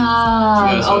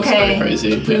 Damn. So okay.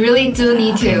 Crazy. We really do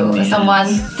need someone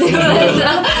do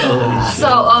this. So,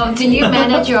 do you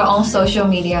manage your own social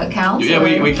media accounts? Yeah,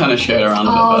 we kind of share it around.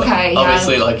 Okay.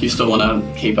 Obviously, like you still want to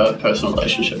keep a personal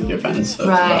relationship with your fans. So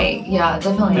right. Yeah,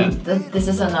 definitely. Yeah. This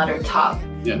is another top.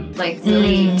 Like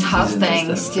really tough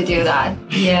things to do that.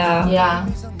 Yeah.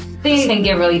 I think it can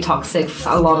get really toxic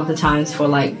a lot of the times for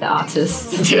like the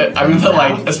artists. Yeah, I remember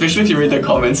like, especially if you read the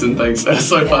comments and things, it's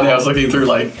so funny. I was looking through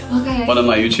like one of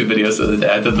my YouTube videos the other day.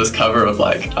 I did this cover of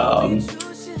like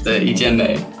the Yi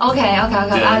Jianmei. Okay.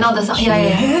 I know the song.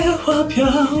 Yeah.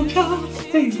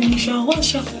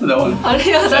 That one.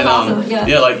 That's awesome.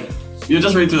 Yeah, like you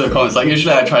just read through the comments. Like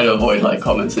usually I try to avoid like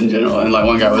comments in general, and like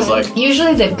one guy was like,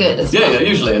 usually they're good as well. Yeah,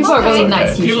 usually people are really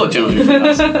nice. People are generally really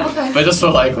nice. But just for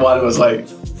like one was like,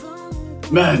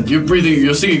 man,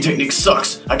 your singing technique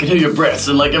sucks. I can hear your breaths,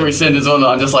 and like every sentence on,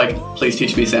 I'm just like, please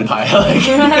teach me, senpai. Like,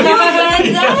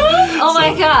 oh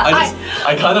my god!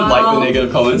 I kind of like the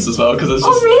negative comments as well because it's just.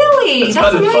 Oh really? It's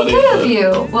That's kind of really funny, good of you.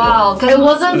 Wow. It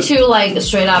wasn't too like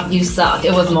straight up you suck.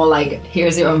 It was more like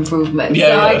here's your improvement.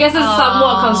 So I guess it's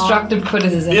somewhat constructive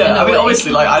criticism. Yeah, I mean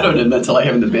obviously like I don't admit to like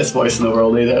having the best voice in the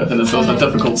world either, and it's also a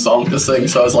difficult song to sing.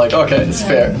 So I was like, okay, it's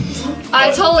fair.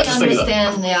 I totally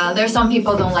understand. Yeah, there's some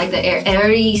people don't like the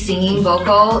airy singing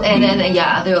vocal, and then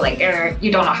they're like,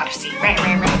 you don't know how to sing.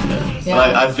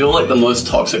 I feel like the most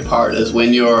toxic part is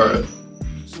when you're.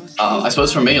 I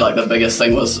suppose for me, like the biggest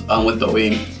thing was with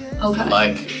Douyin. Okay.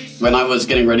 Like when I was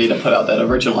getting ready to put out that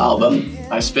original album,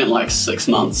 I spent like 6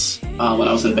 months when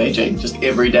I was in Beijing, just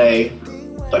every day,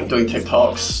 like doing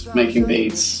TikToks, making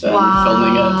beats, and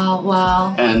filming it.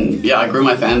 Wow. And I grew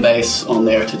my fan base on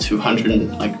there to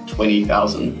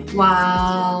 220,000.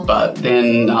 Wow. But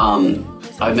then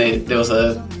there was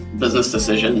a business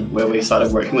decision where we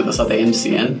started working with this other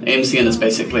MCN. MCN is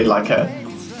basically like a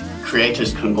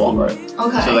creators conglomerate.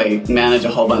 Okay. So they manage a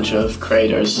whole bunch of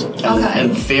creators and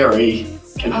in theory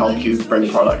can help you bring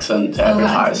products in to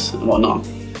advertise and whatnot.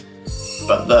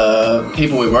 But the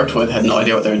people we worked with had no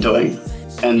idea what they were doing.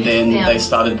 And then they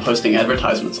started posting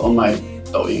advertisements on my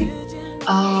Douyin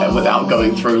without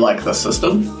going through like the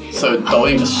system. So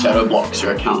Douyin just shadow blocks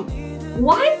your account.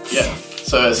 What? Yeah.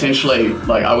 So essentially,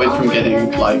 like I went from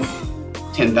getting like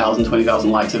 10,000, 20,000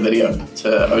 likes a video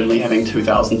to only having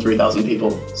 2,000, 3,000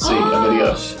 people see a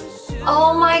video.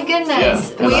 Oh my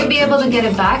goodness. Will you be able to get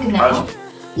it back now?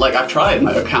 I've tried.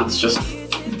 My account's just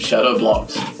shadow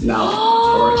blocked now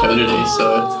for eternity.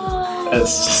 So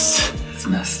it's just. It's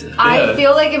messed up. I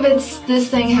feel like if this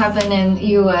thing happened in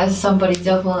US, somebody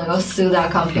definitely go sue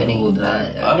that company.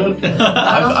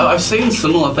 I've seen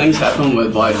similar things happen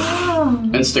with like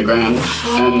Instagram,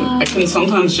 and it can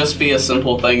sometimes just be a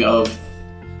simple thing of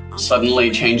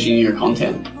suddenly changing your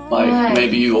content. Like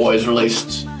maybe you always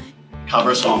released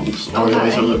cover songs or you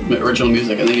always original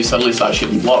music, and then you suddenly start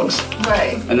shooting vlogs.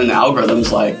 Right. And then the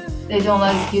algorithm's like, they don't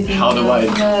like you.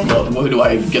 Who do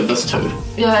I give this to?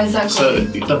 Yeah, exactly. So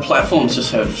the platforms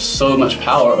just have so much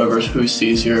power over who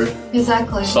sees your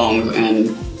songs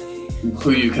and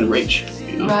who you can reach.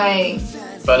 You know? Right.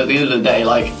 But at the end of the day,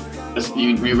 like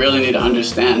you really need to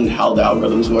understand how the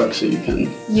algorithms work so you can.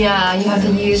 Yeah, you have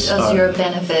to use as your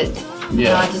benefit.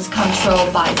 Not just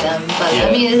controlled by them. But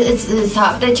I mean, it's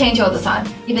hard. They change all the time.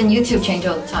 Even YouTube change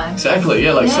all the time. Exactly.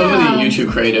 Yeah, like so many YouTube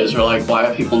creators are like, why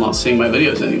are people not seeing my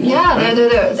videos anymore? Yeah, right?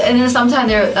 they're and then sometimes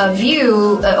their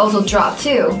view also drop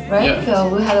too, right? Yeah. So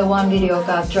we had one video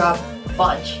got dropped a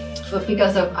bunch, but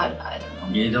because of I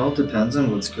don't know. It all depends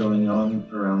on what's going on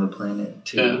around the planet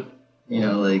too. Yeah. You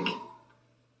know, like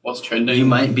what's trending. You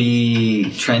might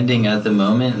be trending at the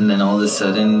moment, and then all of a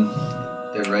sudden.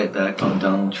 They're right back on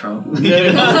Donald Trump. Exactly.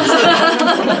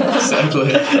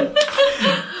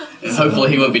 And hopefully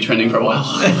he won't be trending for a while.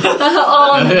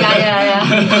 yeah.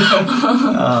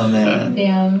 Oh man.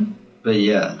 Yeah. But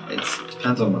yeah, it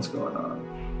depends on what's going on.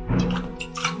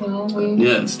 Well,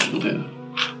 it's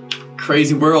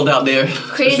crazy world out there.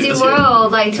 Crazy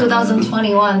world, like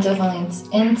 2021, definitely it's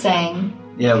insane.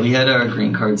 Yeah, we had our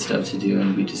green card stuff to do,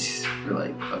 and we just were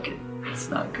like, fuck it, let's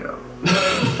not go.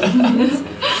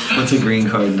 What's a green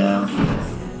card now?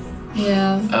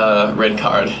 Yeah. Red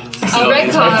card.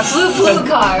 Red card. Blue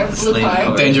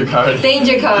card. Danger card.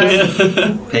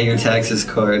 Pay your taxes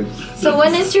card. So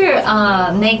when is your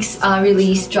next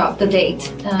release drop? The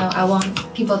date? I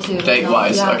want people to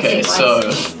Date-wise, okay. So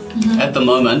at the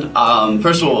moment,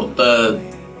 first of all, the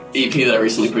EP that I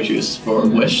recently produced for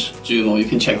Wish, Jumo, you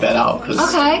can check that out because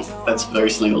that's very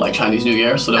recently like Chinese New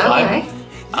Year sort of vibe.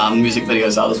 Music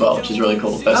videos out as well, which is really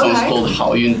cool. That song's called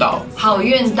好运到. 好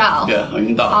运到. Yeah, 好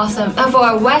运到. Awesome. And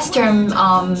for Western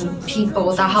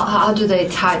people, how do they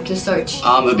type to search?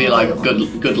 It'd be like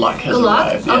good luck has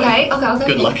arrived. Yeah. Okay.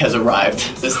 Good luck has arrived.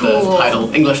 That's the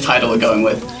title, English title we're going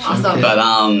with. Awesome. But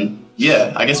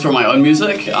yeah, I guess for my own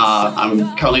music,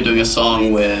 I'm currently doing a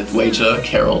song with Wager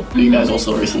Carol, who you guys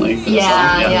also recently did a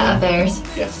song. Theirs.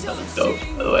 Yeah, that was dope,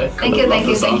 by the way.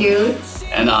 Thank you.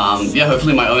 And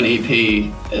hopefully my own EP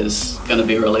is going to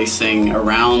be releasing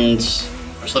around,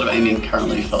 we're sort of aiming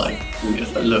currently for like 6月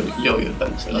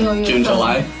份, so like June,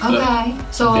 July. Okay.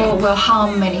 So how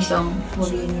many songs will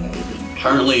be in your EP?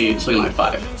 Currently it's looking like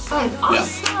 5. 5,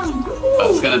 awesome. Yeah. But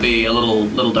it's going to be a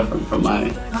little different from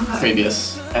my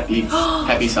previous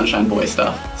happy sunshine boy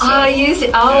stuff. So, I'm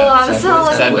so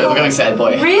like sad boy. We're going sad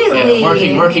boy. Really?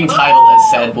 Yeah, working title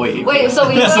is sad boy EP. Wait, so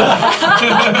you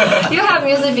have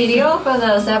music video for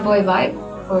the sad boy vibe?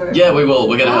 Or? Yeah, we will.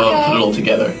 We're gonna put it all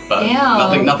together, but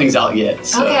nothing's out yet.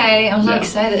 So, I'm so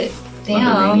excited.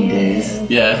 Damn.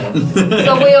 Yeah.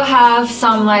 So we'll have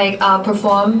some like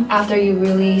perform after you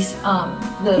release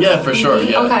the. Yeah, for sure.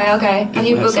 Yeah. Okay. Have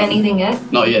you booked anything yet?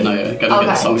 Not yet. Gotta get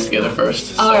the songs together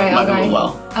first. So it might be a little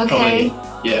while. Okay.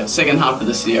 Probably, second half of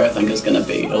this year I think is gonna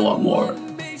be a lot more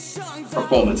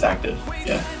performance active.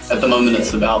 Yeah. At the moment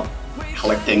it's about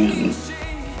collecting and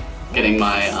getting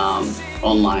my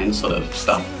online sort of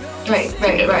stuff. Right.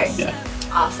 Yeah.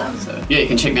 Awesome. So you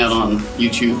can check me out on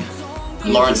YouTube.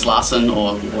 Laurence Larson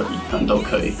or Kando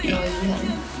Kui.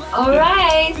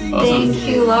 Alright. Awesome. Thank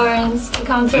you, Laurence, to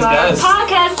come to our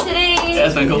podcast today. Yeah,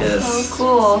 it's been cool. So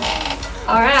cool.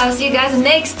 Alright, I'll see you guys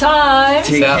next time.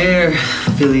 Take care,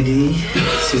 Billy D,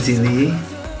 Susie Lee.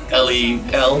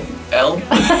 L-E-L-L.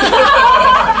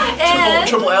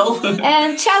 Triple L.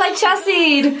 And Chala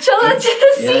Chasid.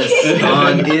 Yes,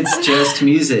 on It's Just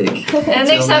Music. And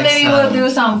next time maybe we'll do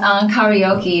some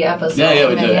karaoke episode. Yeah,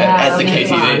 we do. At the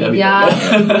KTV.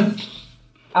 Yeah.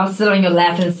 I'll sit on your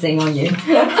lap and sing on you. Okay.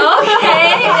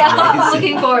 I'm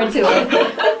looking forward to it.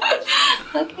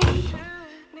 Okay.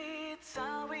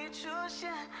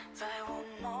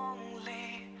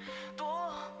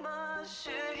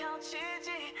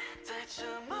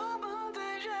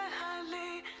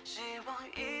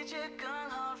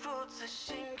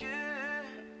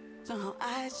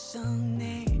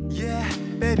 Yeah,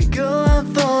 baby girl, I'm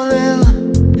falling.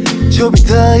 丘比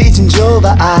特一箭就把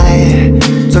爱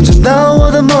转成到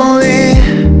我的梦里。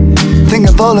Think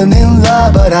I'm falling in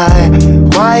love, but I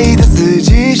怀疑的自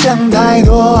己想太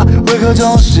多，为何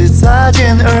总是擦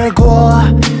肩而过？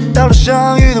到了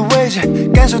相遇的位置，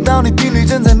感受到你频率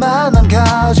正在慢慢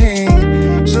靠近，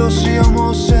熟悉又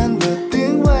陌生的